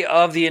day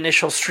of the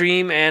initial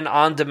stream and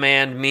on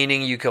demand,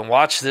 meaning you can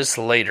watch this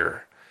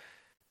later.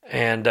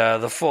 And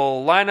the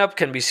full lineup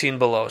can be seen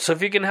below. So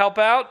if you can help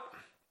out,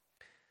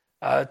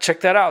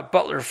 check that out,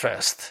 Butler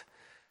Fest.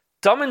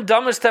 Dumb and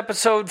Dumbest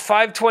episode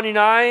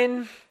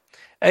 529,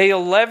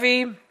 A.L.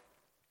 Levy,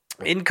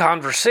 In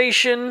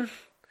Conversation,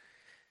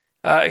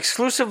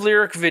 exclusive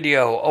lyric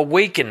video,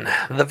 Awaken,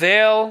 The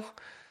Veil,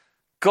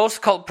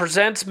 Ghost Cult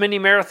Presents Mini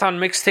Marathon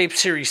Mixtape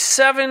Series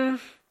 7,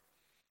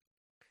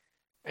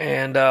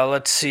 and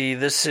let's see,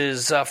 this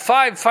is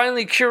 5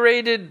 finally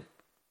curated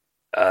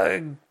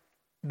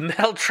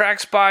metal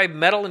tracks by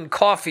Metal and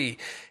Coffee.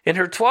 In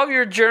her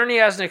 12-year journey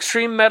as an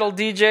extreme metal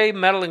DJ,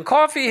 Metal and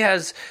Coffee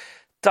has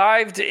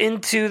dived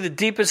into the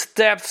deepest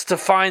depths to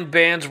find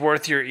bands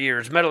worth your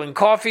ears. Metal and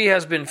Coffee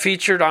has been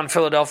featured on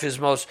Philadelphia's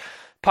most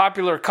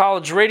popular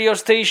college radio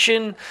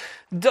station,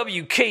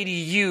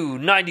 WKDU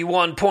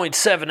 91.7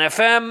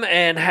 FM,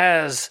 and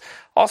has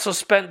also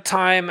spent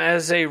time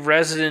as a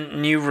resident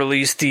new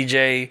release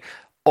DJ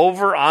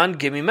over on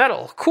Gimme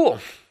Metal. Cool.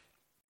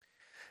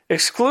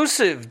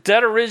 Exclusive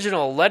Dead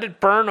Original Let It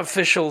Burn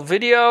official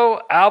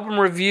video, album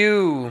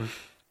review,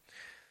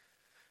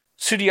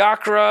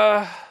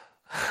 Sudiakra,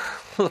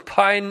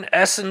 Lapine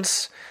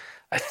Essence.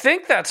 I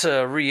think that's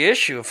a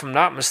reissue, if I'm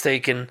not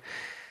mistaken.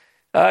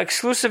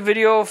 Exclusive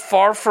video,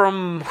 Far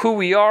From Who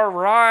We Are,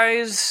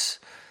 Rise.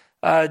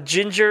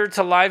 Ginger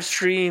to live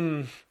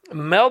stream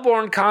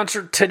Melbourne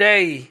concert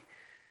today,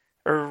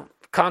 or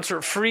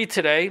concert free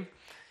today.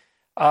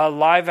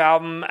 Live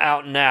album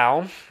out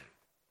now.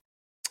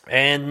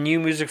 And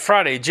New Music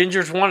Friday.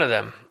 Ginger's one of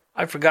them.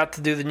 I forgot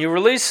to do the new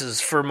releases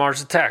for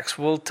Mars Attacks.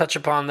 We'll touch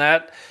upon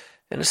that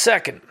in a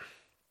second.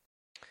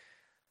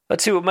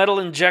 Let's see what Metal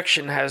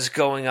Injection has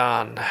going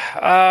on.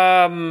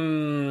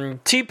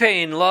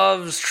 T-Pain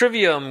loves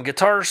Trivium,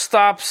 Guitar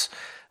Stops,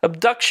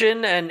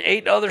 Abduction, and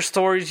 8 other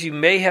stories you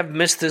may have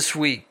missed this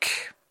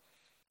week.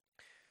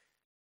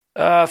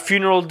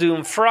 Funeral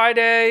Doom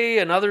Friday,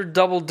 another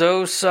double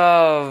dose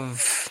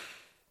of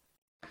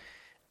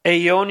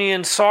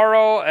Aeonian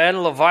Sorrow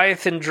and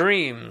Leviathan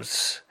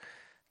Dreams.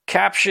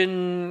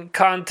 Caption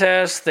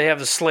contest, they have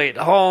the slate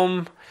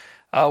home,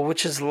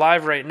 which is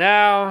live right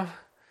now.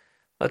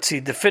 Let's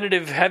see,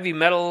 Definitive Heavy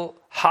Metal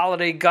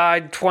Holiday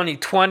Guide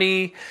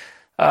 2020.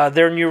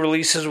 Their new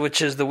releases, which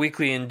is the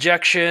Weekly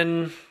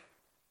Injection.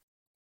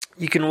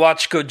 You can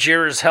watch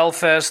Gojira's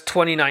Hellfest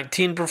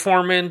 2019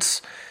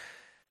 performance.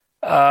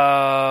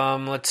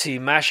 Let's see,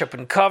 Mashup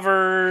and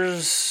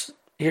Covers.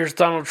 Here's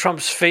Donald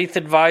Trump's Faith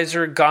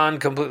Advisor, Gone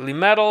Completely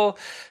Metal.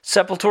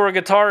 Sepultura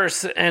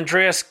guitarist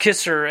Andreas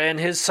Kisser and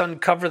his son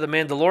cover the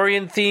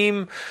Mandalorian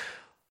theme.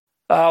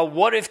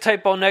 What If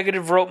Type O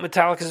Negative wrote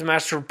Metallica's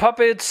Master of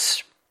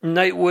Puppets.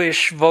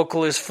 Nightwish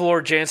vocalist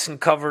Floor Jansen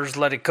covers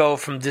Let It Go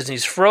from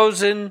Disney's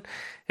Frozen.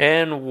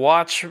 And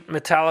watch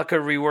Metallica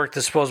rework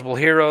Disposable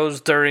Heroes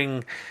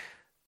during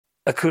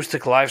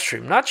acoustic live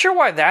stream. Not sure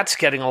why that's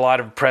getting a lot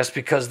of press,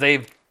 because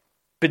they've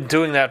been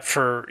doing that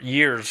for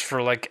years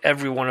for like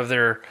every one of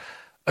their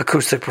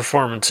acoustic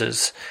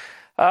performances.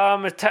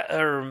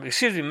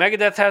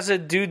 Megadeth has a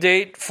due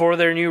date for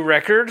their new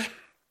record.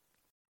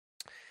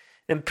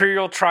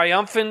 Imperial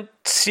Triumphant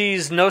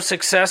sees no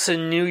success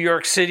in New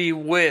York City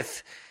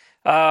with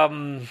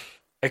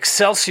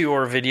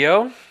Excelsior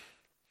video.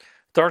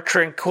 Dark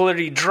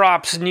Tranquility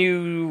drops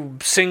new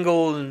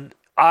single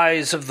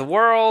Eyes of the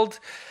World.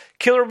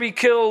 Killer Be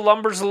Kill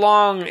lumbers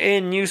along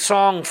in new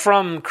song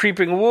from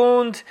Creeping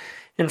Wound.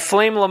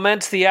 Inflame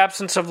laments the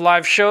absence of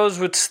live shows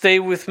with Stay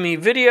With Me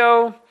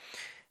video.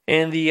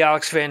 And the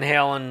Alex Van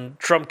Halen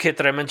drum kit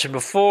that I mentioned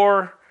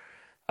before.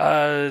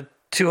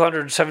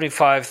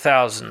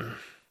 275,000.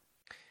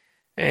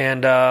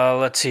 And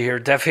let's see here.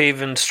 Deaf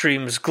Haven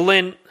streams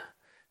Glint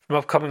from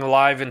upcoming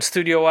live and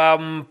studio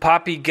album.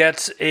 Poppy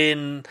gets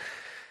in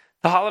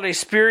the holiday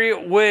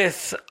spirit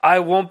with I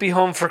Won't Be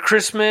Home for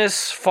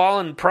Christmas.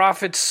 Fallen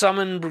Prophets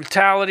summon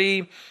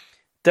brutality.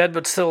 Dead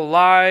But Still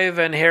Alive,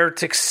 and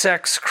Heretic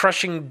Sex,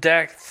 Crushing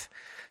Death,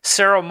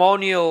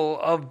 Ceremonial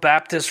of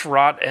Baptist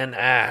Rot and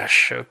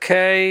Ash.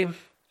 Okay.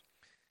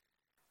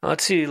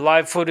 Let's see,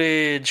 live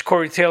footage.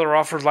 Corey Taylor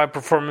offers live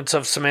performance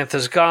of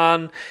Samantha's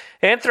Gone.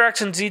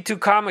 Anthrax and Z2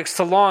 Comics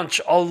to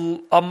launch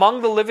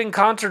Among the Living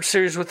concert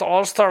series with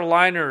all-star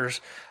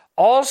liners.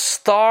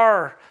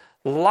 All-star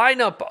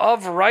lineup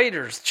of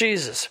writers.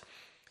 Jesus.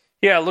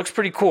 Yeah, it looks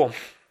pretty cool.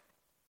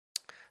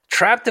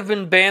 Trapped have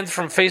been banned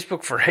from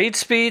Facebook for hate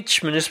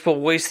speech. Municipal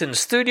waste in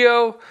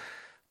studio.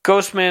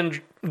 Ghost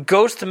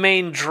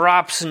Main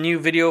drops a new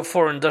video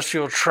for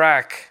industrial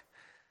track.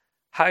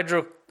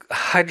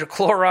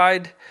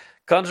 Hydrochloride.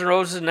 Guns N'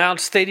 Roses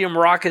announced Stadium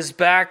Rock is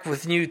back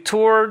with new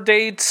tour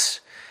dates.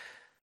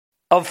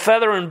 Of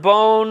Feather and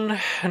Bone,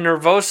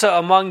 Nervosa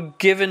among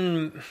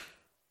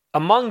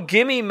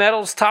Gimme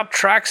Metal's top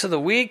tracks of the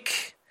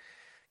week.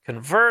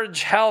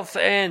 Converge, Health,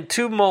 and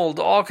Tube Mold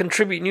all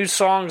contribute new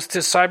songs to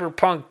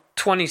Cyberpunk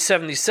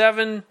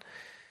 2077.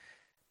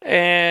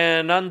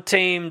 And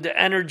Untamed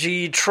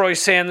Energy, Troy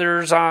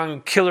Sanders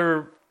on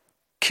Killer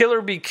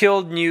Be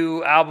Killed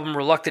new album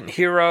Reluctant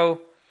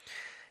Hero.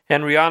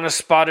 And Rihanna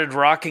spotted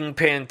rocking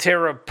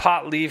Pantera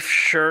pot leaf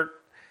shirt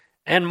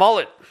and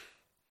mullet.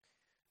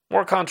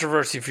 More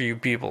controversy for you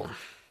people.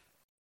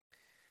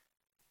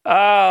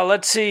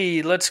 Let's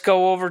see. Let's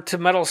go over to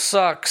Metal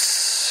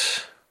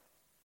Sucks.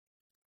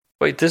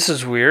 Wait, this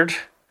is weird.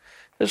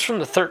 This is from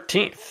the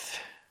 13th.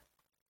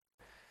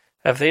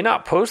 Have they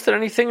not posted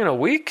anything in a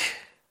week?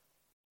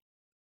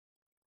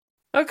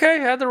 Okay,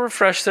 had to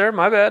refresh there.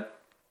 My bad.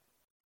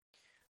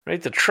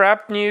 Right, the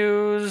trap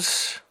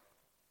news.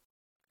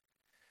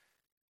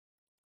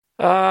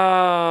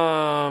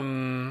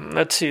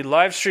 Let's see.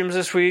 Live streams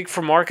this week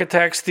from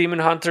Architects, Demon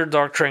Hunter,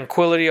 Dark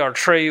Tranquility,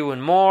 Artreyu,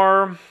 and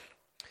more.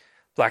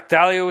 Black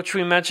Dahlia, which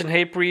we mentioned,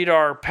 Hatebreed,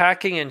 are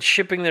packing and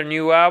shipping their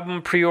new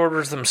album.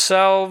 Pre-orders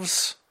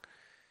themselves.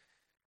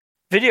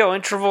 Video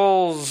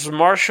intervals.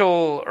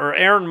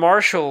 Aaron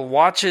Marshall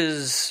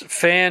watches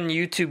fan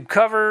YouTube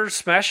covers.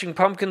 Smashing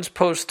Pumpkins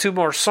post 2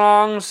 more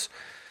songs.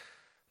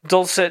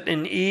 Dulcet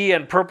in E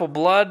and Purple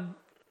Blood.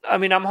 I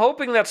mean, I'm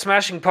hoping that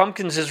Smashing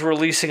Pumpkins is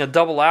releasing a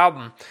double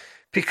album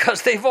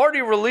because they've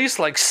already released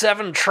like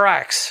 7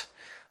 tracks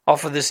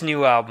off of this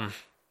new album.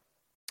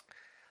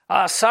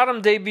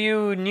 Sodom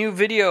debut new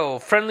video,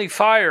 Friendly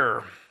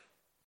Fire.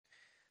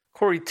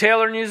 Corey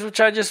Taylor news,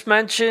 which I just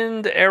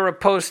mentioned. Era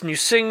post new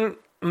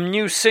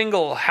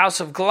single, House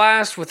of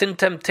Glass. Within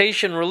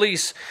Temptation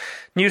release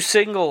new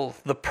single,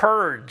 The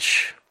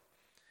Purge.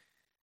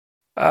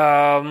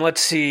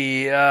 Let's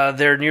see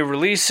their new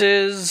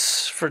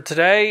releases for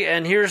today.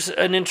 And here's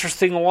an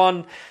interesting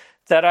one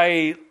that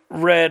I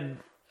read.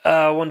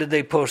 When did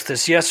they post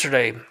this?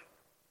 Yesterday.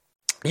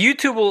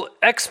 YouTube will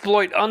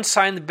exploit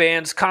unsigned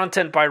bands'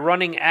 content by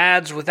running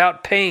ads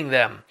without paying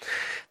them.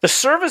 The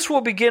service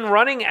will begin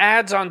running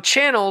ads on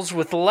channels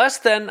with less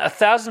than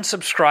 1,000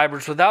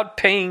 subscribers without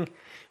paying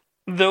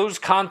those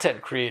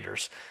content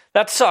creators.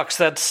 That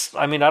sucks. I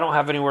don't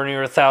have anywhere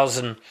near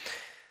 1,000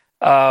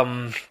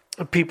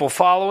 people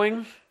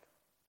following.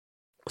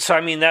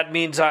 So, that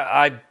means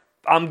I'm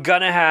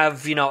going to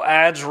have,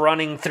 ads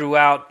running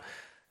throughout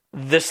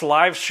this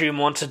live stream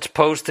once it's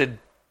posted.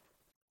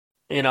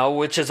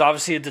 Which is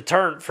obviously a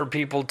deterrent for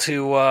people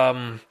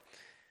to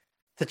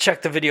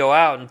check the video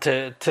out and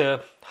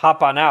to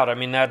hop on out.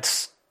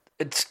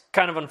 It's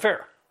kind of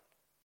unfair.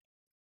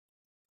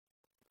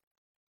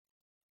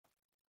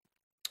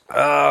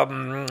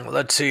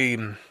 Let's see.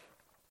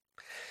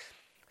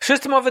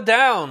 System of a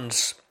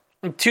Down's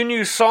 2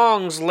 new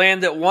songs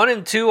land at 1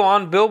 and 2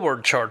 on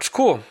Billboard charts.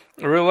 Cool.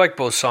 I really like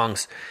both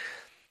songs.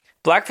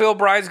 Black Veil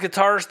Bride's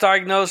guitarist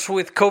diagnosed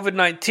with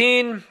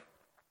COVID-19.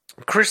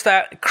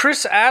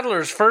 Chris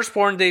Adler's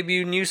firstborn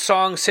debut new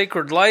song,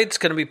 Sacred Lights,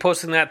 going to be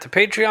posting that to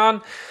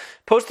Patreon.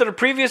 Posted a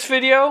previous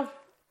video,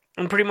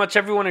 and pretty much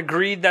everyone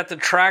agreed that the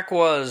track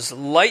was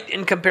light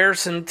in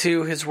comparison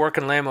to his work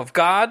in Lamb of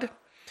God.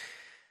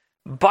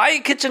 Buy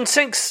a Kitchen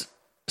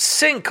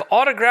Sink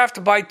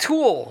autographed by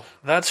Tool.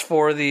 That's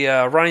for the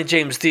Ronnie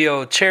James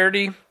Dio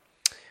charity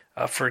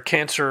for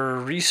cancer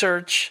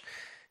research.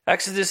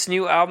 Exodus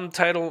new album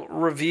title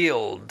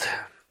revealed.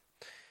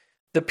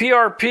 The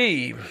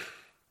PRP...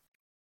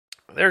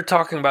 They're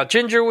talking about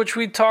Ginger, which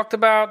we talked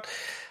about.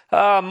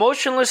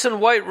 Motionless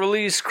in White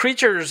release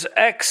Creatures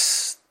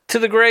X to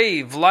the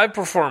Grave live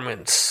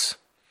performance.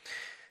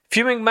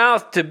 Fuming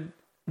Mouth to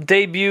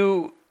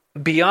debut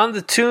Beyond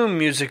the Tomb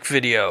music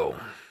video.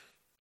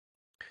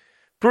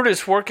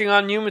 Brutus working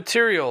on new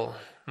material.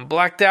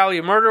 Black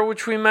Dahlia Murder,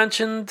 which we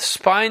mentioned.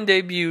 Spine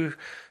debut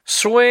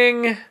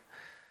Swing.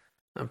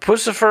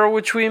 Pussifer,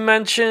 which we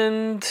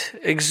mentioned.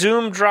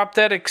 Exhumed, Drop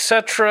Dead,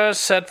 etc.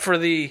 Set for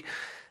the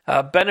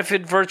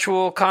benefit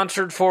virtual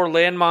concert for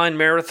Landmine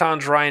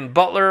Marathon's Ryan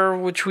Butler,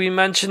 which we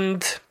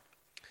mentioned.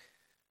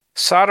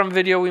 Sodom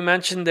video we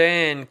mentioned.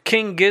 And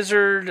King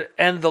Gizzard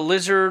and the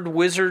Lizard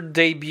Wizard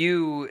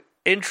debut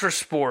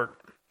Intrasport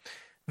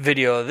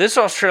video. This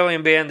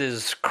Australian band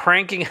is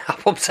cranking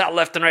albums out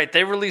left and right.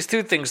 They released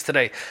 2 things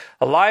today.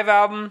 A live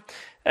album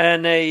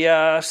and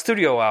a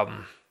studio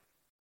album.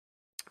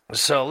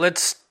 So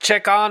let's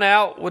check on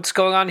out what's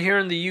going on here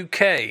in the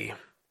UK.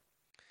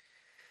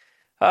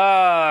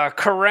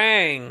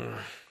 Kerrang!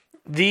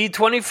 The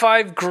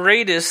 25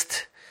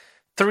 greatest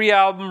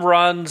 3-album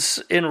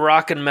runs in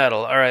rock and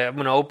metal. All right, I'm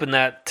going to open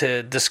that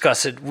to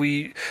discuss it.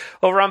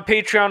 Over on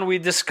Patreon, we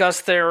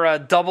discussed their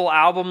double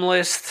album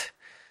list,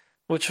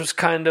 which was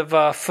kind of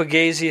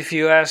fugazi if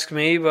you ask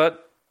me,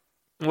 but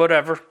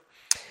whatever.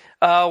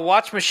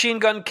 Watch Machine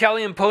Gun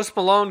Kelly and Post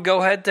Malone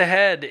go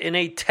head-to-head in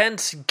a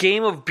tense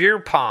game of beer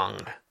pong.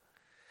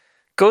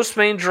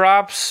 Ghostman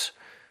drops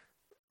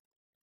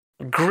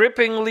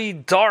grippingly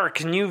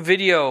dark new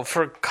video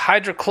for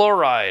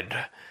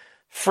hydrochloride.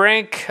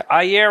 Frank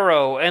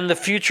Iero and the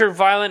Future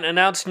Violent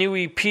announced new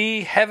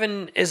EP,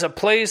 Heaven is a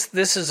Place,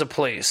 This is a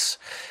Place.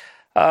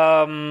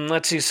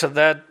 Let's see, so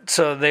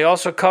they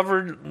also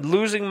covered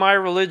Losing My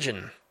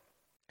Religion.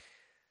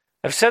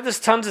 I've said this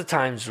tons of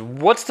times.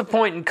 What's the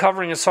point in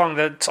covering a song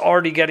that's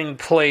already getting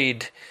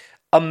played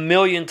a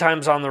million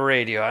times on the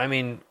radio? I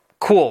mean,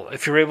 cool.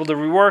 If you're able to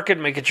rework it,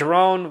 make it your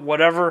own,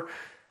 whatever.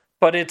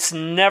 But it's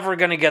never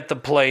going to get the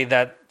play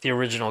that the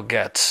original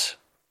gets.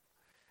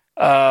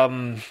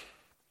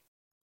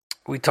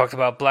 We talked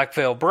about Black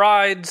Veil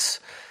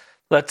Brides.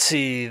 Let's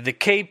see. The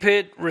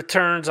K-Pit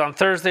returns on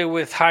Thursday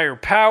with Higher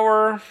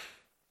Power.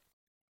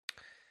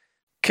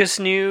 Kiss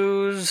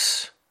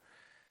News.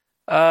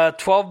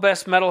 12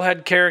 best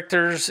metalhead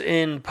characters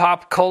in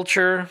pop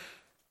culture.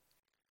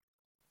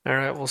 All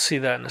right, we'll see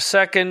that in a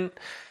second.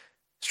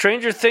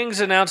 Stranger Things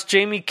announced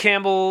Jamie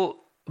Campbell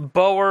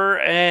Bower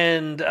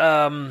and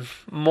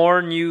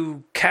more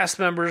new cast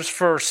members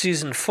for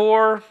season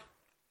 4.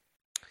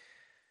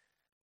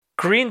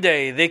 Green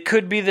Day, they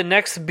could be the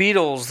next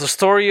Beatles, the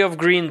story of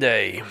Green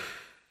Day.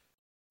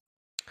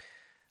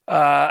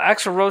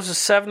 Axl Rose's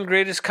 7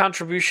 greatest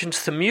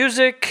contributions to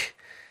music.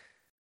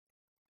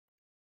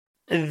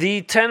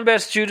 The 10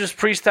 best Judas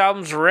Priest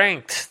albums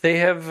ranked. They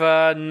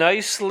have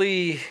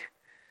nicely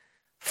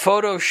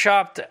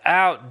photoshopped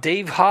out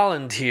Dave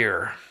Holland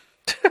here.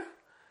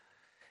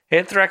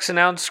 Anthrax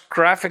announced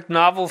graphic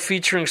novel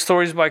featuring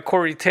stories by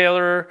Corey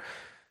Taylor,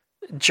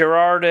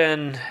 Gerard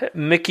and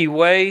Mikey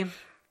Way,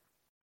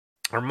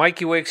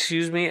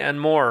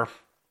 and more.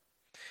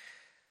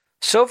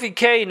 Sophie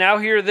K, Now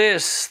Hear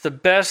This, the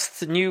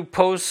best new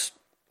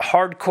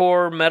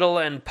post-hardcore metal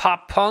and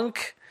pop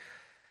punk.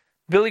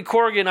 Billy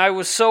Corgan, I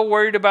was so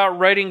worried about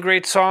writing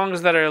great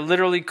songs that I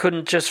literally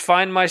couldn't just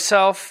find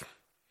myself.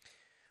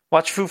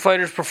 Watch Foo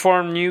Fighters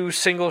perform new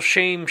single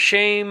Shame,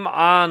 Shame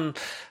on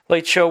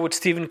Late Show with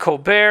Stephen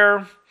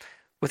Colbert.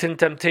 Within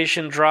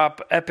Temptation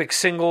drop epic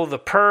single The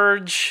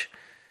Purge.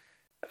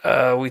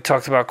 We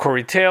talked about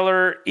Corey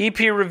Taylor. EP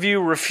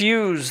review,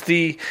 Refuse,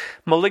 the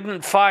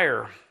Malignant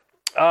Fire.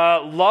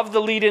 Love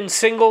the lead-in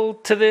single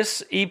to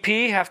this EP.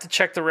 Have to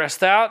check the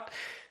rest out.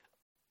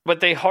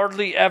 But they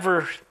hardly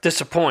ever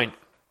disappoint.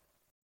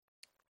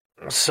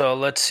 So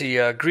let's see.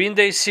 Green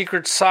Day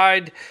Secret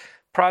Side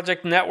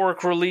Project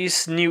Network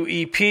release, new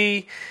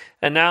EP.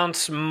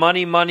 Announce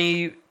Money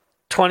Money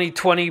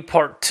 2020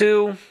 Part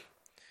 2.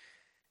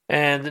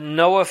 And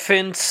No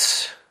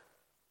Offense...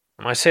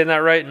 Am I saying that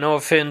right? No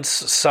Offense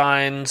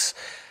signs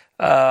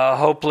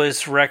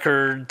Hopeless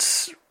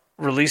Records,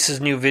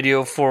 releases new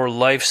video for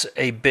Life's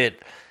a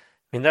Bit. I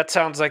mean, that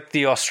sounds like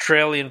the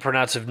Australian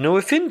pronunciation of No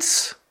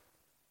Offense.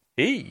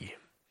 Hey.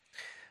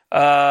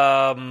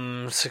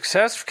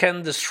 Success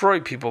can destroy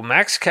people.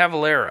 Max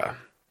Cavalera.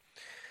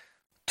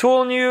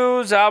 Tool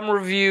News, album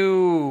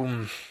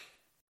review.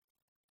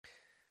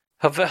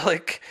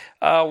 Havelic,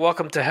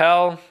 Welcome to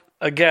Hell.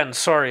 Again,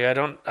 sorry,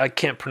 I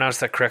can't pronounce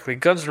that correctly.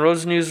 Guns N'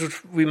 Roses news,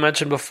 which we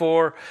mentioned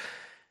before.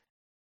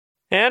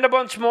 And a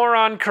bunch more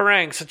on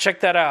Kerrang, so check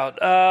that out.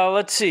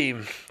 Let's see.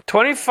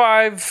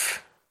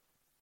 25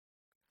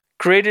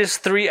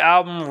 greatest 3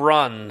 album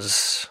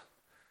runs.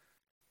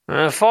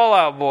 Fall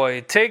Out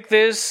Boy. Take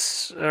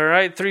this. All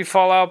right, 3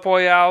 Fall Out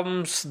Boy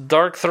albums.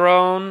 Dark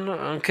Throne.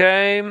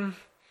 Okay.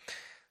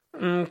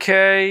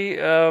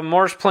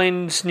 Morris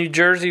Plains, New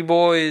Jersey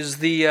Boys,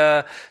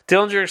 the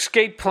Dillinger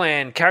Escape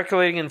Plan,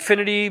 Calculating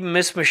Infinity,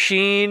 Miss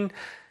Machine,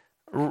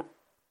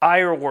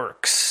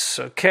 Ironworks.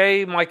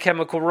 Okay, My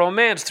Chemical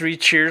Romance, 3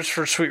 Cheers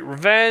for Sweet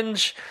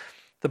Revenge,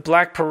 The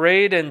Black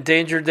Parade, and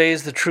Danger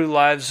Days, The True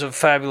Lives of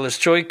Fabulous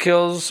Joy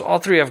Kills. All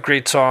 3 have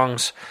great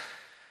songs.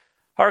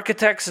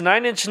 Architects,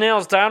 9 Inch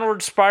Nails,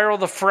 Downward Spiral,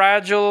 The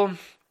Fragile,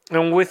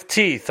 and With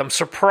Teeth. I'm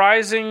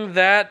surprised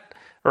that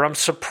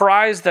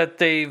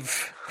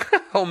they've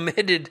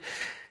omitted,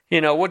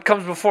 what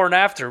comes before and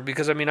after,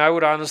 because, I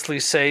would honestly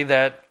say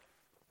that,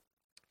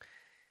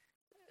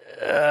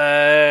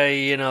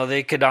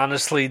 they could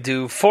honestly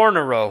do 4 in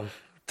a row,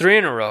 3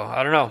 in a row.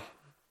 I don't know.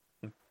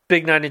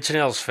 Big 9 Inch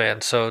Nails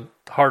fan, so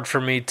hard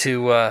for me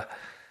to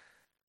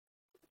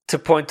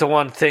point to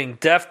one thing.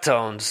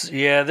 Deftones.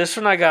 Yeah, this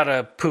one I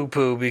gotta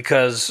poo-poo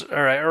because,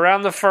 all right,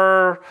 Around the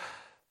Fur,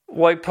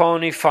 White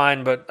Pony,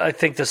 fine, but I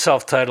think the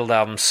self-titled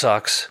album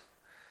sucks.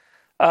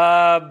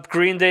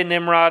 Green Day,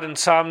 Nimrod,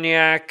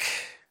 Insomniac.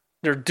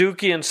 They're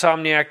Dookie,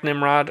 Insomniac,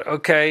 Nimrod.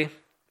 Okay.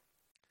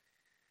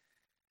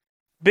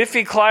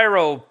 Biffy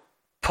Clyro,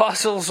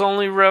 Puzzles,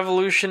 Only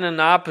Revolution, and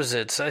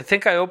Opposites. I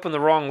think I opened the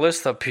wrong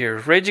list up here.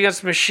 Rage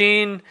Against the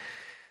Machine,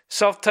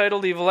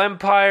 self-titled Evil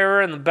Empire,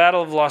 and the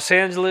Battle of Los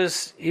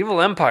Angeles. Evil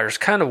Empire is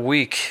kind of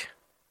weak.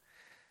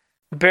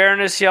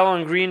 Baroness, Yellow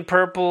and Green,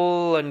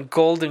 Purple, and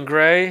Gold and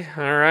Gray.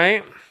 All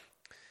right.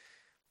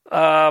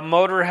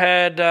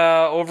 Motorhead,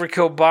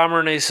 Overkill,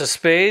 Bomber, and Ace of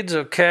Spades.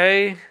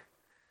 Okay.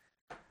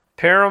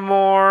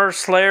 Paramore,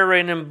 Slayer,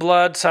 Rain in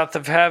Blood, South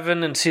of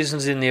Heaven, and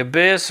Seasons in the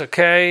Abyss.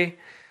 Okay.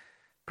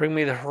 Bring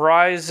Me the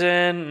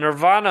Horizon.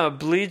 Nirvana,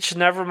 Bleach,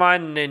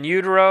 Nevermind, and In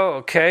Utero.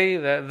 Okay.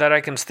 That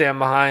I can stand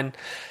behind.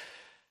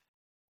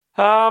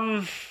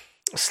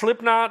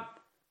 Slipknot,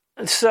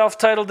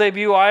 self-titled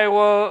debut,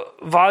 Iowa,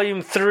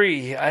 Volume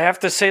 3. I have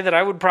to say that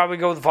I would probably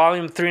go with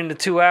Volume 3 and the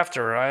 2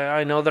 after.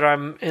 I know that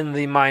I'm in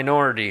the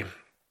minority.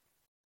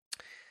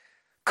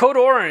 Code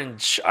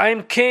Orange, I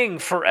Am King,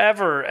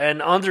 Forever,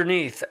 and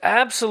Underneath.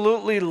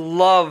 Absolutely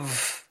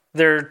love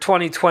their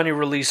 2020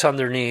 release,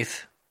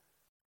 Underneath.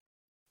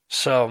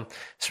 So,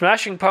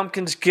 Smashing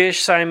Pumpkins, Gish,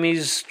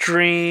 Siamese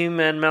Dream,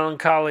 and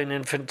Melancholy and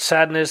Infant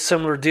Sadness,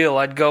 similar deal.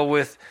 I'd go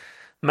with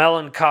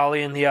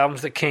Melancholy and the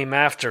albums that came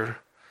after.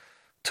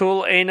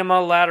 Tool,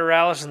 Anima,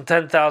 Lateralis, and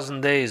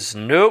 10,000 Days.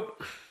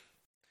 Nope.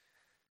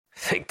 I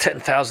think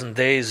 10,000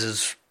 Days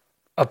is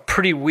a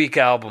pretty weak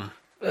album,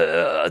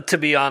 to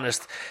be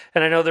honest.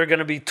 And I know there are going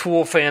to be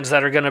Tool fans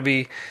that are going to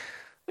be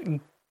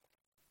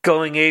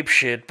going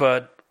apeshit,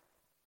 but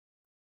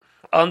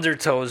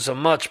Undertow is a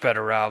much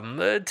better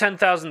album.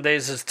 10,000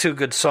 Days has 2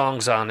 good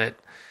songs on it,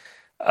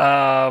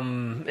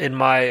 in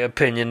my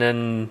opinion.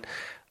 And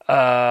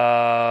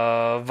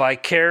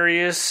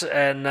Vicarious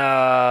and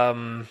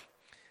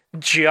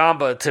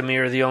Giamba, to me,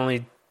 are the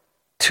only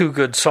 2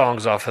 good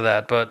songs off of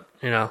that. But,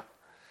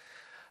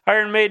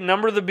 Iron Maiden,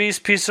 Number of the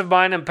Beast, Peace of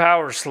Mind, and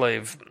Power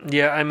Slave.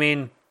 Yeah, I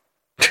mean,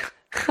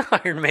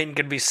 Iron Maiden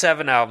could be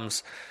 7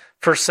 albums.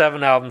 First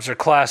 7 albums are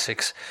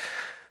classics.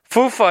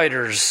 Foo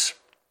Fighters,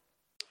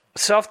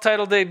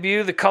 self-titled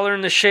debut, The Color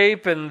and the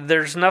Shape, and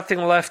There's Nothing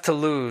Left to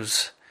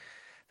Lose.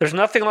 There's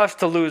Nothing Left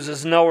to Lose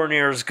is nowhere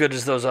near as good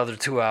as those other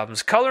 2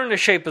 albums. Color and the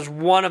Shape is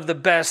one of the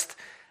best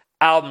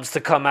albums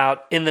to come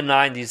out in the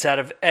 90s out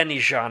of any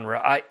genre.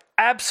 I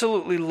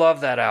absolutely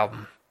love that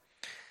album.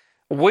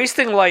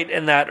 Wasting Light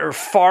and that are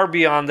far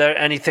beyond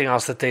anything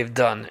else that they've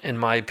done, in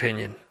my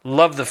opinion.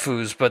 Love the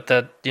Foos, but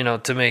that,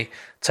 to me,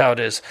 that's how it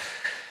is.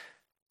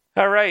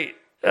 All right.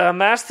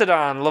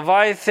 Mastodon,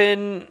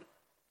 Leviathan,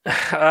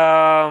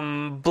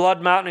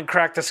 Blood Mountain, and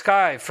Crack the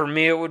Sky. For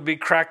me, it would be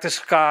Crack the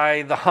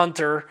Sky, The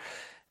Hunter,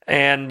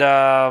 and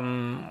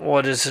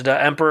what is it?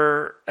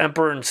 Emperor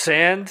and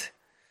Sand.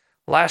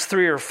 Last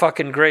 3 are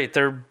fucking great.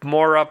 They're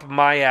more up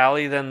my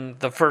alley than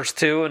the first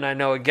 2, and I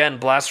know, again,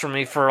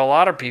 blasphemy for a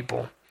lot of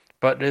people,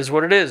 but it is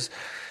what it is.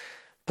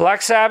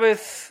 Black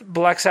Sabbath,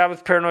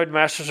 Paranoid,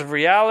 Masters of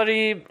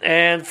Reality,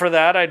 and for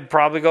that, I'd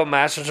probably go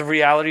Masters of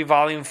Reality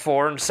Volume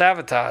 4 and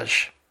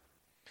Sabotage.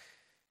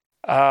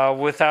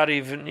 Without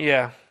even,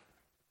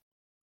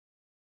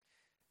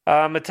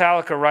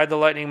 Metallica, Ride the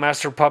Lightning,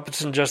 Master of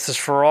Puppets, and Justice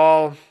for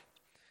All.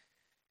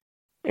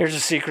 Here's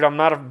a secret. I'm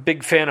not a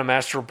big fan of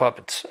Master of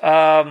Puppets.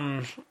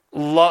 Love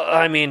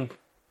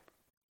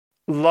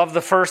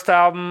the first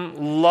album.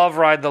 Love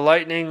Ride the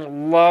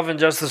Lightning. Love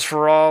Injustice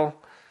for All.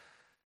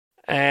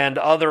 And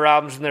other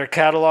albums in their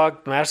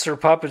catalog. Master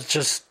of Puppets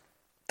just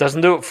doesn't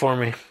do it for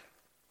me.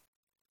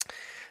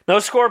 No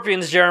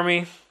Scorpions,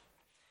 Jeremy.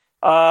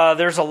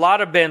 There's a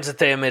lot of bands that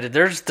they omitted.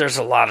 There's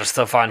a lot of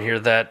stuff on here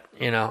that,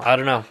 I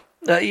don't know.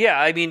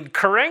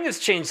 Kerrang has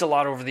changed a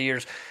lot over the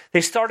years. They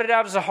started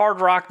out as a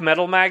hard rock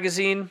metal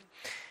magazine,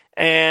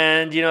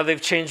 and,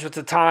 they've changed with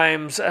the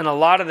times, and a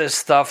lot of this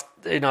stuff,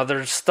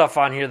 there's stuff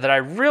on here that I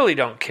really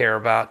don't care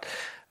about.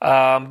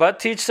 But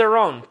to each their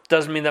own.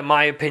 Doesn't mean that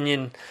my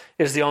opinion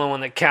is the only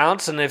one that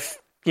counts, and if,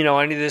 any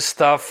of this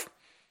stuff,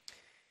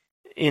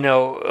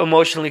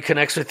 emotionally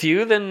connects with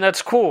you, then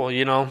that's cool,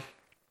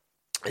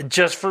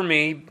 Just for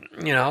me,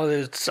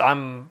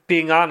 I'm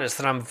being honest,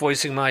 and I'm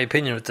voicing my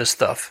opinion with this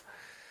stuff.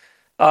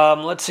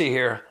 Let's see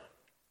here.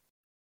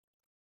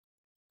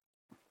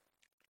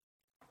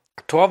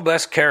 12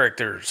 best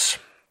characters.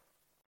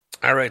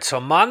 All right, so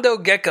Mondo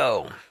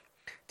Gecko,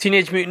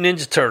 Teenage Mutant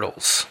Ninja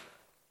Turtles.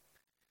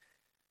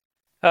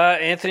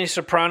 Anthony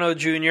Soprano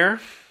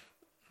Jr.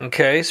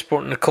 Okay,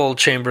 sporting the cold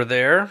chamber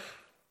there.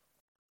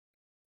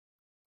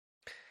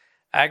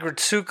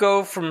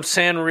 Agretsuko from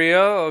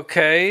Sanrio.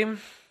 Okay.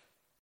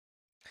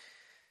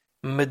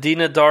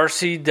 Medina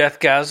Darcy,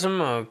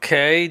 Deathgasm.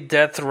 Okay.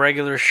 Death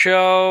Regular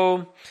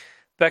Show.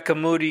 Becca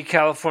Moody,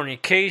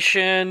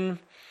 Californication.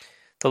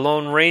 The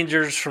Lone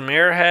Rangers from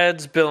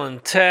Airheads, Bill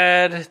and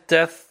Ted,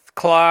 Death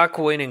Clock,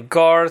 Wayne and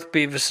Garth,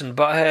 Beavis and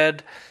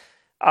Butthead,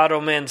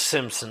 Automan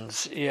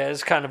Simpsons. Yeah,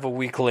 it's kind of a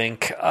weak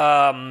link.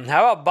 How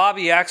about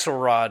Bobby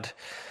Axelrod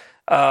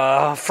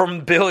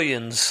from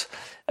Billions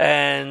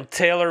and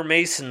Taylor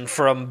Mason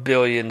from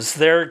Billions?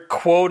 They're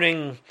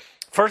quoting,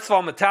 first of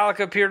all,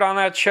 Metallica appeared on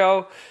that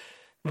show.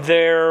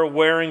 They're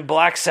wearing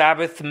Black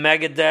Sabbath,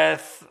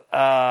 Megadeth,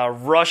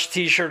 Rush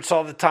t-shirts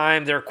all the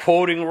time. They're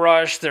quoting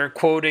Rush. They're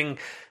quoting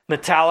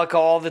Metallica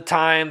all the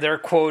time. They're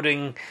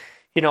quoting,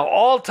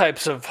 all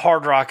types of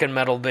hard rock and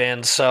metal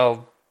bands.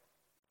 So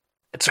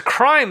it's a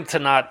crime to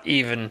not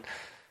even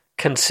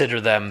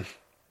consider them.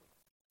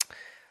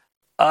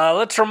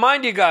 Let's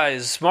remind you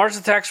guys,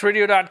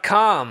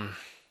 MarsAttacksRadio.com.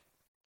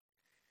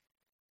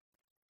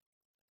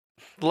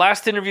 The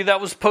last interview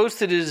that was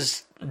posted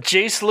is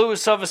Jace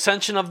Lewis of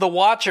Ascension of the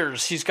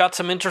Watchers. He's got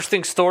some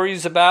interesting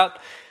stories about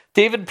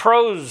David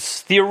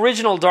Prose, the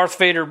original Darth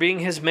Vader, being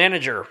his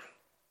manager,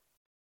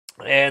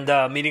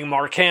 and meeting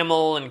Mark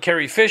Hamill and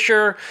Carrie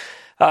Fisher.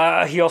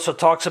 He also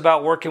talks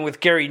about working with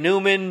Gary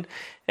Newman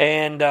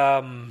and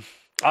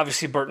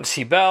obviously Burton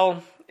C.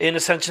 Bell in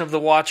Ascension of the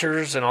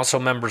Watchers, and also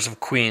members of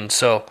Queen.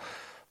 So,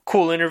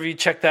 cool interview.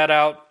 Check that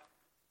out.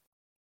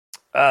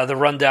 The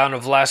rundown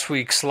of last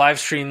week's live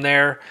stream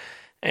there.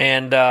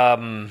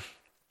 And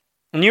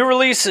new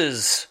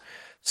releases.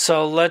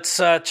 So let's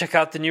check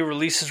out the new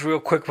releases real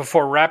quick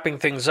before wrapping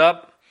things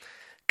up.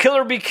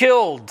 Killer Be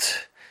Killed.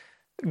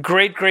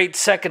 Great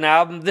second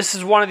album. This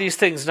is one of these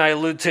things, and I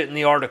allude to it in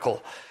the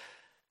article.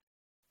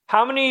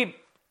 How many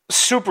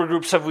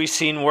supergroups have we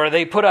seen where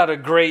they put out a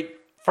great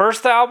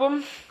first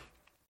album,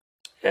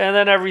 and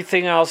then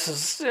everything else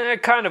is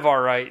kind of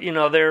alright?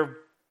 They're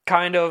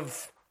kind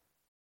of,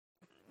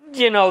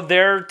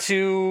 there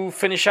to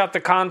finish out the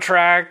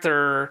contract,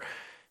 or,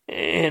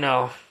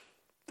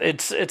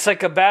 it's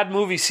like a bad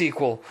movie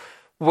sequel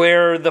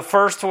where the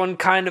first one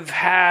kind of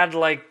had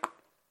like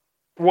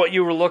what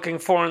you were looking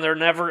for, and they're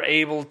never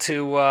able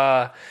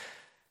to,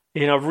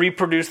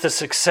 reproduce the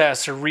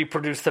success or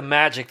reproduce the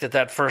magic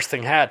that first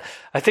thing had.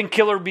 I think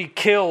Killer Be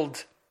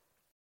Killed,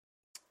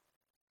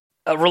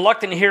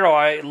 Reluctant Hero,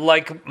 I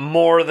like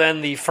more than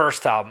the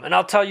first album. And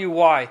I'll tell you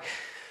why.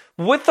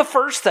 With the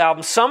first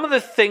album, some of the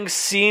things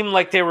seem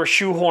like they were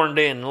shoehorned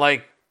in,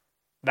 like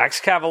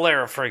Max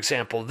Cavalera, for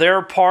example. There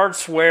are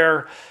parts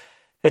where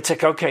it's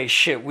like, okay,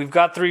 shit, we've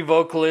got 3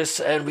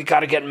 vocalists and we got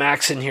to get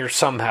Max in here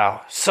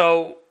somehow.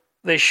 So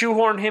they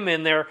shoehorn him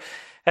in there,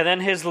 and then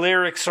his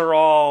lyrics are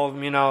all,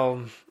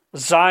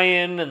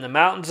 Zion and the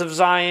mountains of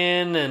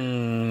Zion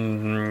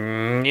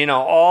and,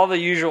 all the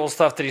usual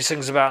stuff that he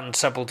sings about in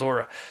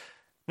Sepultura.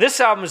 This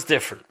album is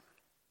different.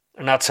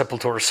 Not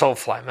Sepultura,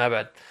 Soulfly, my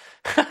bad.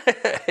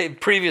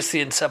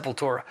 Previously in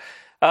Sepultura.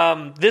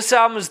 This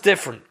album is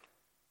different.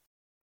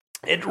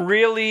 It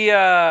really,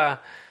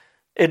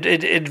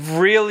 it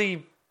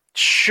really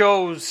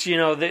shows,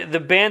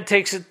 the band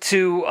takes it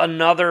to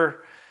another.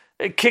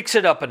 It kicks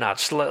it up a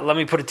notch. Let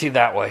me put it to you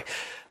that way.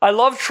 I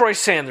love Troy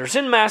Sanders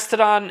in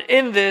Mastodon,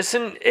 in this,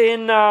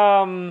 in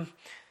Gone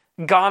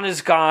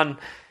is Gone.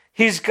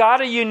 He's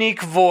got a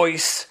unique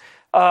voice.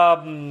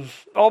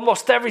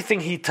 Almost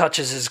everything he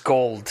touches is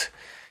gold.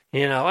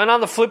 And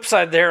on the flip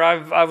side there,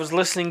 I was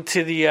listening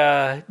to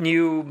the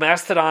new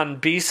Mastodon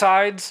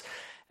B-sides,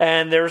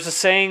 and there was a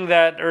saying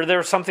there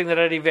was something that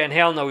Eddie Van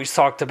Halen always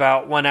talked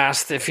about when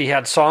asked if he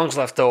had songs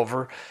left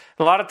over.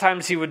 A lot of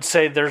times he would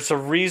say there's a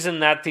reason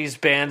that these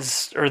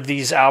bands or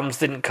these albums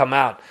didn't come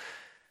out.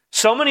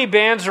 So many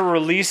bands are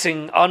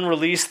releasing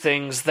unreleased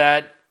things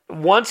that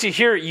once you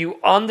hear it, you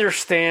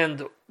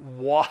understand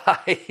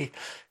why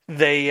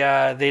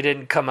they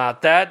didn't come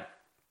out. That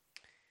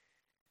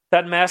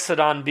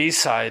Mastodon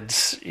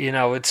B-sides,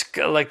 it's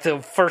like the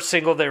first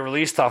single they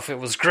released off it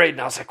was great,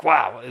 and I was like,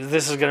 wow,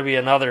 this is going to be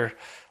another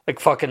like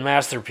fucking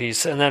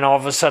masterpiece. And then all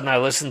of a sudden I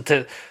listened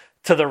to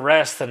the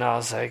rest, and I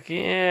was like,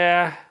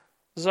 yeah,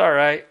 it's all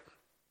right.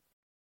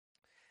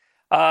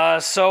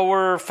 So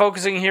we're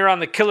focusing here on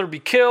the Killer Be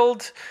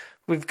Killed.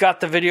 We've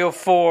got the video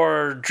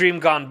for Dream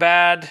Gone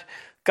Bad,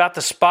 got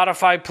the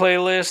Spotify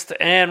playlist,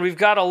 and we've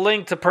got a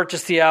link to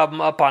purchase the album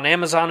up on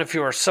Amazon if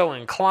you are so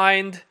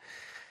inclined.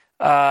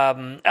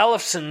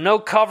 Ellefson, No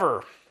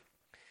Cover.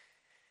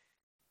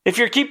 If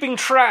you're keeping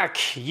track,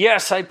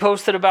 yes, I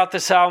posted about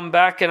this album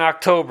back in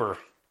October.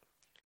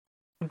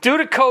 Due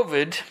to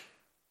COVID,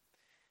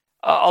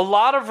 a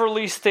lot of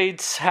release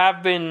dates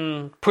have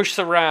been pushed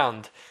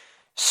around.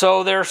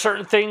 So there are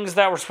certain things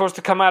that were supposed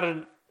to come out at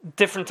a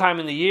different time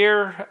in the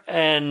year,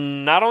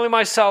 and not only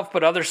myself,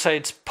 but other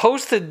sites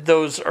posted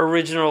those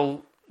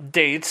original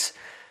dates,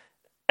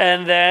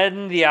 and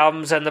then the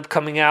albums end up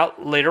coming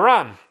out later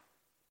on.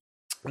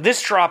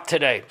 This dropped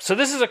today. So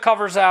this is a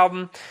covers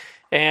album,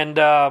 and,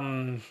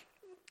 I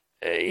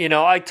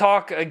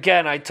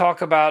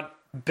talk about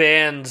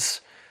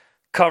bands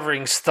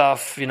covering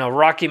stuff,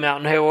 Rocky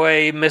Mountain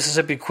Highway,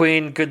 Mississippi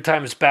Queen, Good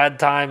Times, Bad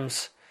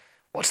Times.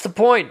 What's the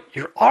point?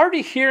 You're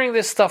already hearing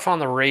this stuff on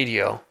the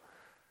radio.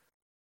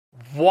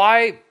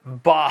 Why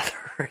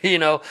bother?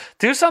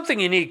 Do something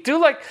unique.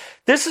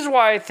 This is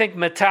why I think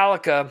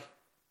Metallica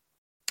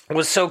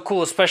was so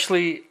cool,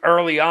 especially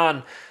early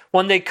on.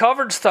 When they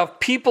covered stuff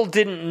people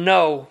didn't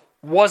know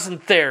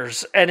wasn't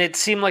theirs, and it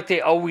seemed like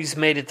they always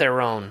made it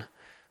their own.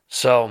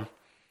 So,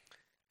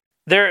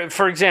 there,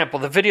 for example,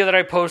 the video that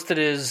I posted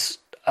is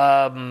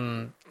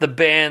the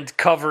band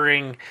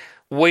covering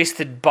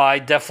Wasted by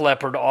Def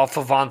Leppard off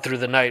of On Through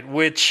the Night,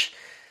 which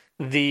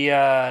the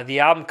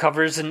album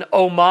cover is an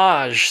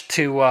homage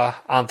to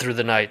On Through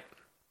the Night.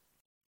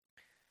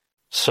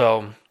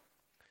 So,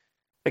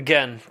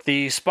 again,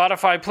 the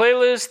Spotify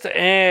playlist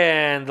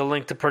and the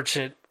link to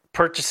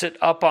purchase it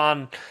up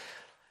on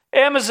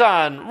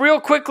Amazon. Real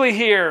quickly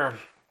here,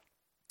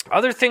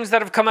 other things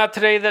that have come out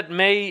today that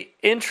may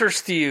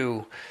interest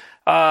you.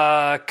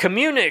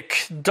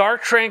 Communic,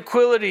 Dark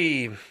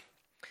Tranquility,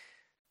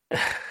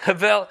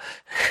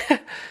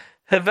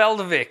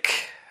 Hveldvik,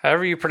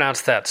 however you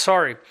pronounce that.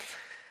 Sorry.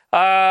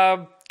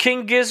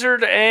 King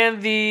Gizzard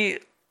and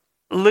the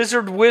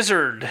Lizard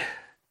Wizard,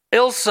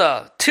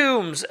 Ilsa,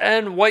 Tombs,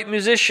 and White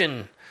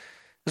Musician.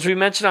 As we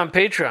mentioned on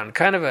Patreon,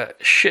 kind of a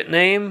shit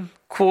name,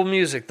 cool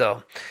music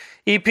though.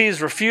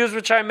 EPs Refuse,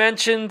 which I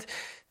mentioned.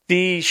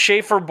 The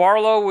Schaefer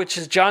Barlow, which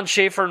is John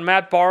Schaefer and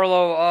Matt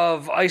Barlow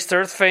of Iced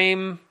Earth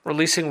fame,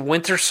 releasing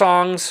winter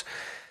songs.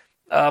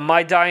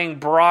 My Dying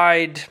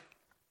Bride,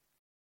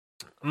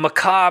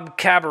 Macabre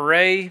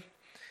Cabaret,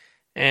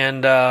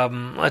 and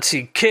let's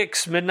see,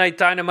 Kicks, Midnight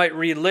Dynamite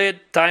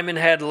Relit, Diamond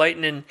Head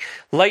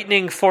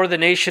Lightning for the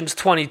Nations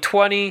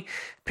 2020,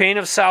 Pain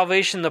of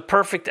Salvation, The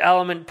Perfect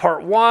Element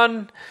Part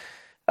 1,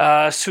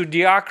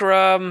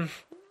 Sudiakra,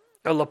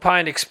 A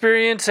Lapine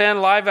Experience,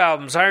 and live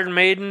albums, Iron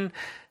Maiden,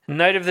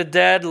 Night of the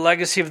Dead,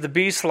 Legacy of the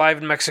Beast, live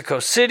in Mexico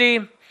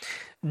City,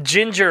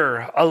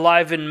 Ginger,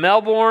 alive in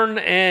Melbourne,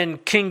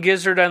 and King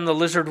Gizzard and the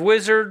Lizard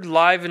Wizard,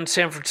 live in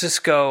San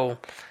Francisco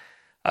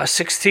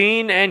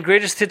 16, and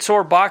Greatest Hits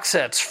or box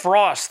sets,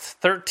 Frost,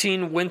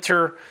 13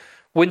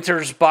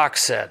 Winters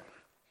box set.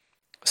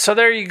 So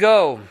there you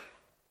go.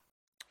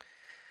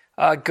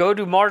 Go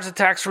to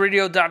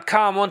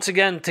MarsAttacksRadio.com once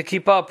again to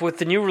keep up with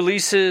the new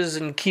releases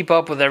and keep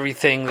up with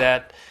everything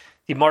that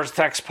the Mars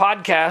Attacks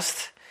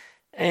podcast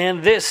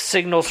and this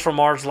Signals from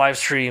Mars live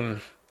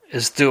stream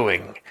is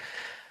doing.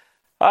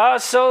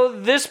 So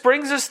this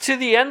brings us to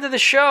the end of the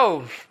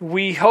show.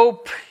 We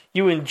hope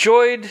you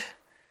enjoyed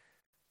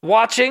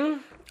watching.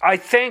 I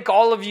thank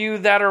all of you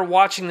that are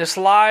watching this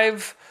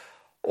live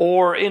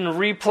or in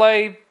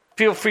replay.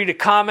 Feel free to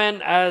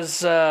comment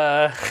as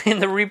in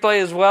the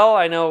replay as well.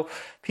 I know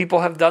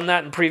people have done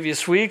that in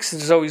previous weeks.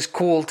 It's always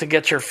cool to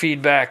get your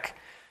feedback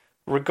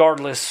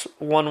regardless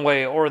one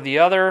way or the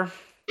other.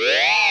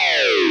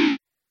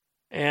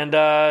 And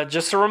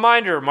just a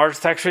reminder,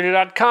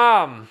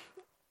 MarsAttacksRadio.com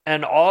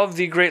and all of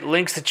the great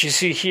links that you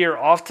see here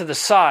off to the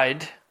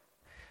side.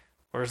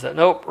 Where's that?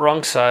 Nope,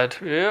 wrong side.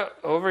 Yeah,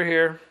 over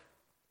here.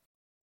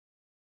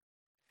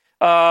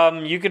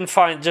 You can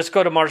find, just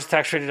go to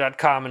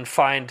MarsAttacksRadio.com and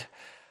find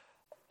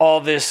all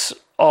this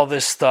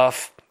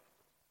stuff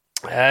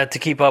to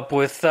keep up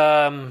with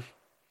all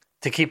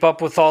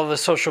the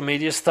social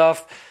media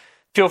stuff.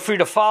 Feel free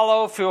to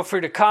follow, feel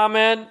free to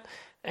comment,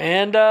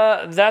 and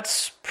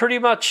that's pretty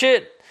much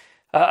it.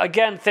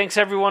 Again, thanks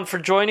everyone for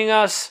joining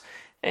us,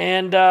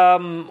 and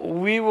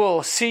we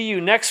will see you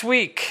next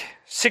week,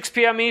 6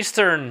 p.m.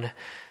 Eastern,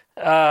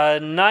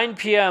 9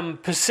 p.m.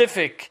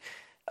 Pacific,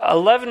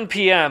 11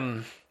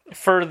 p.m.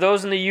 for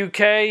those in the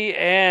UK,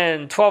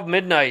 and 12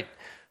 midnight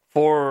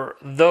for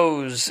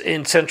those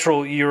in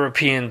Central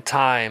European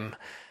time.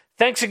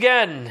 Thanks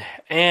again,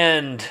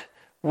 and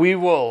we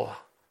will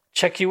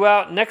check you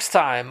out next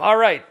time. All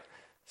right,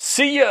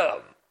 see ya!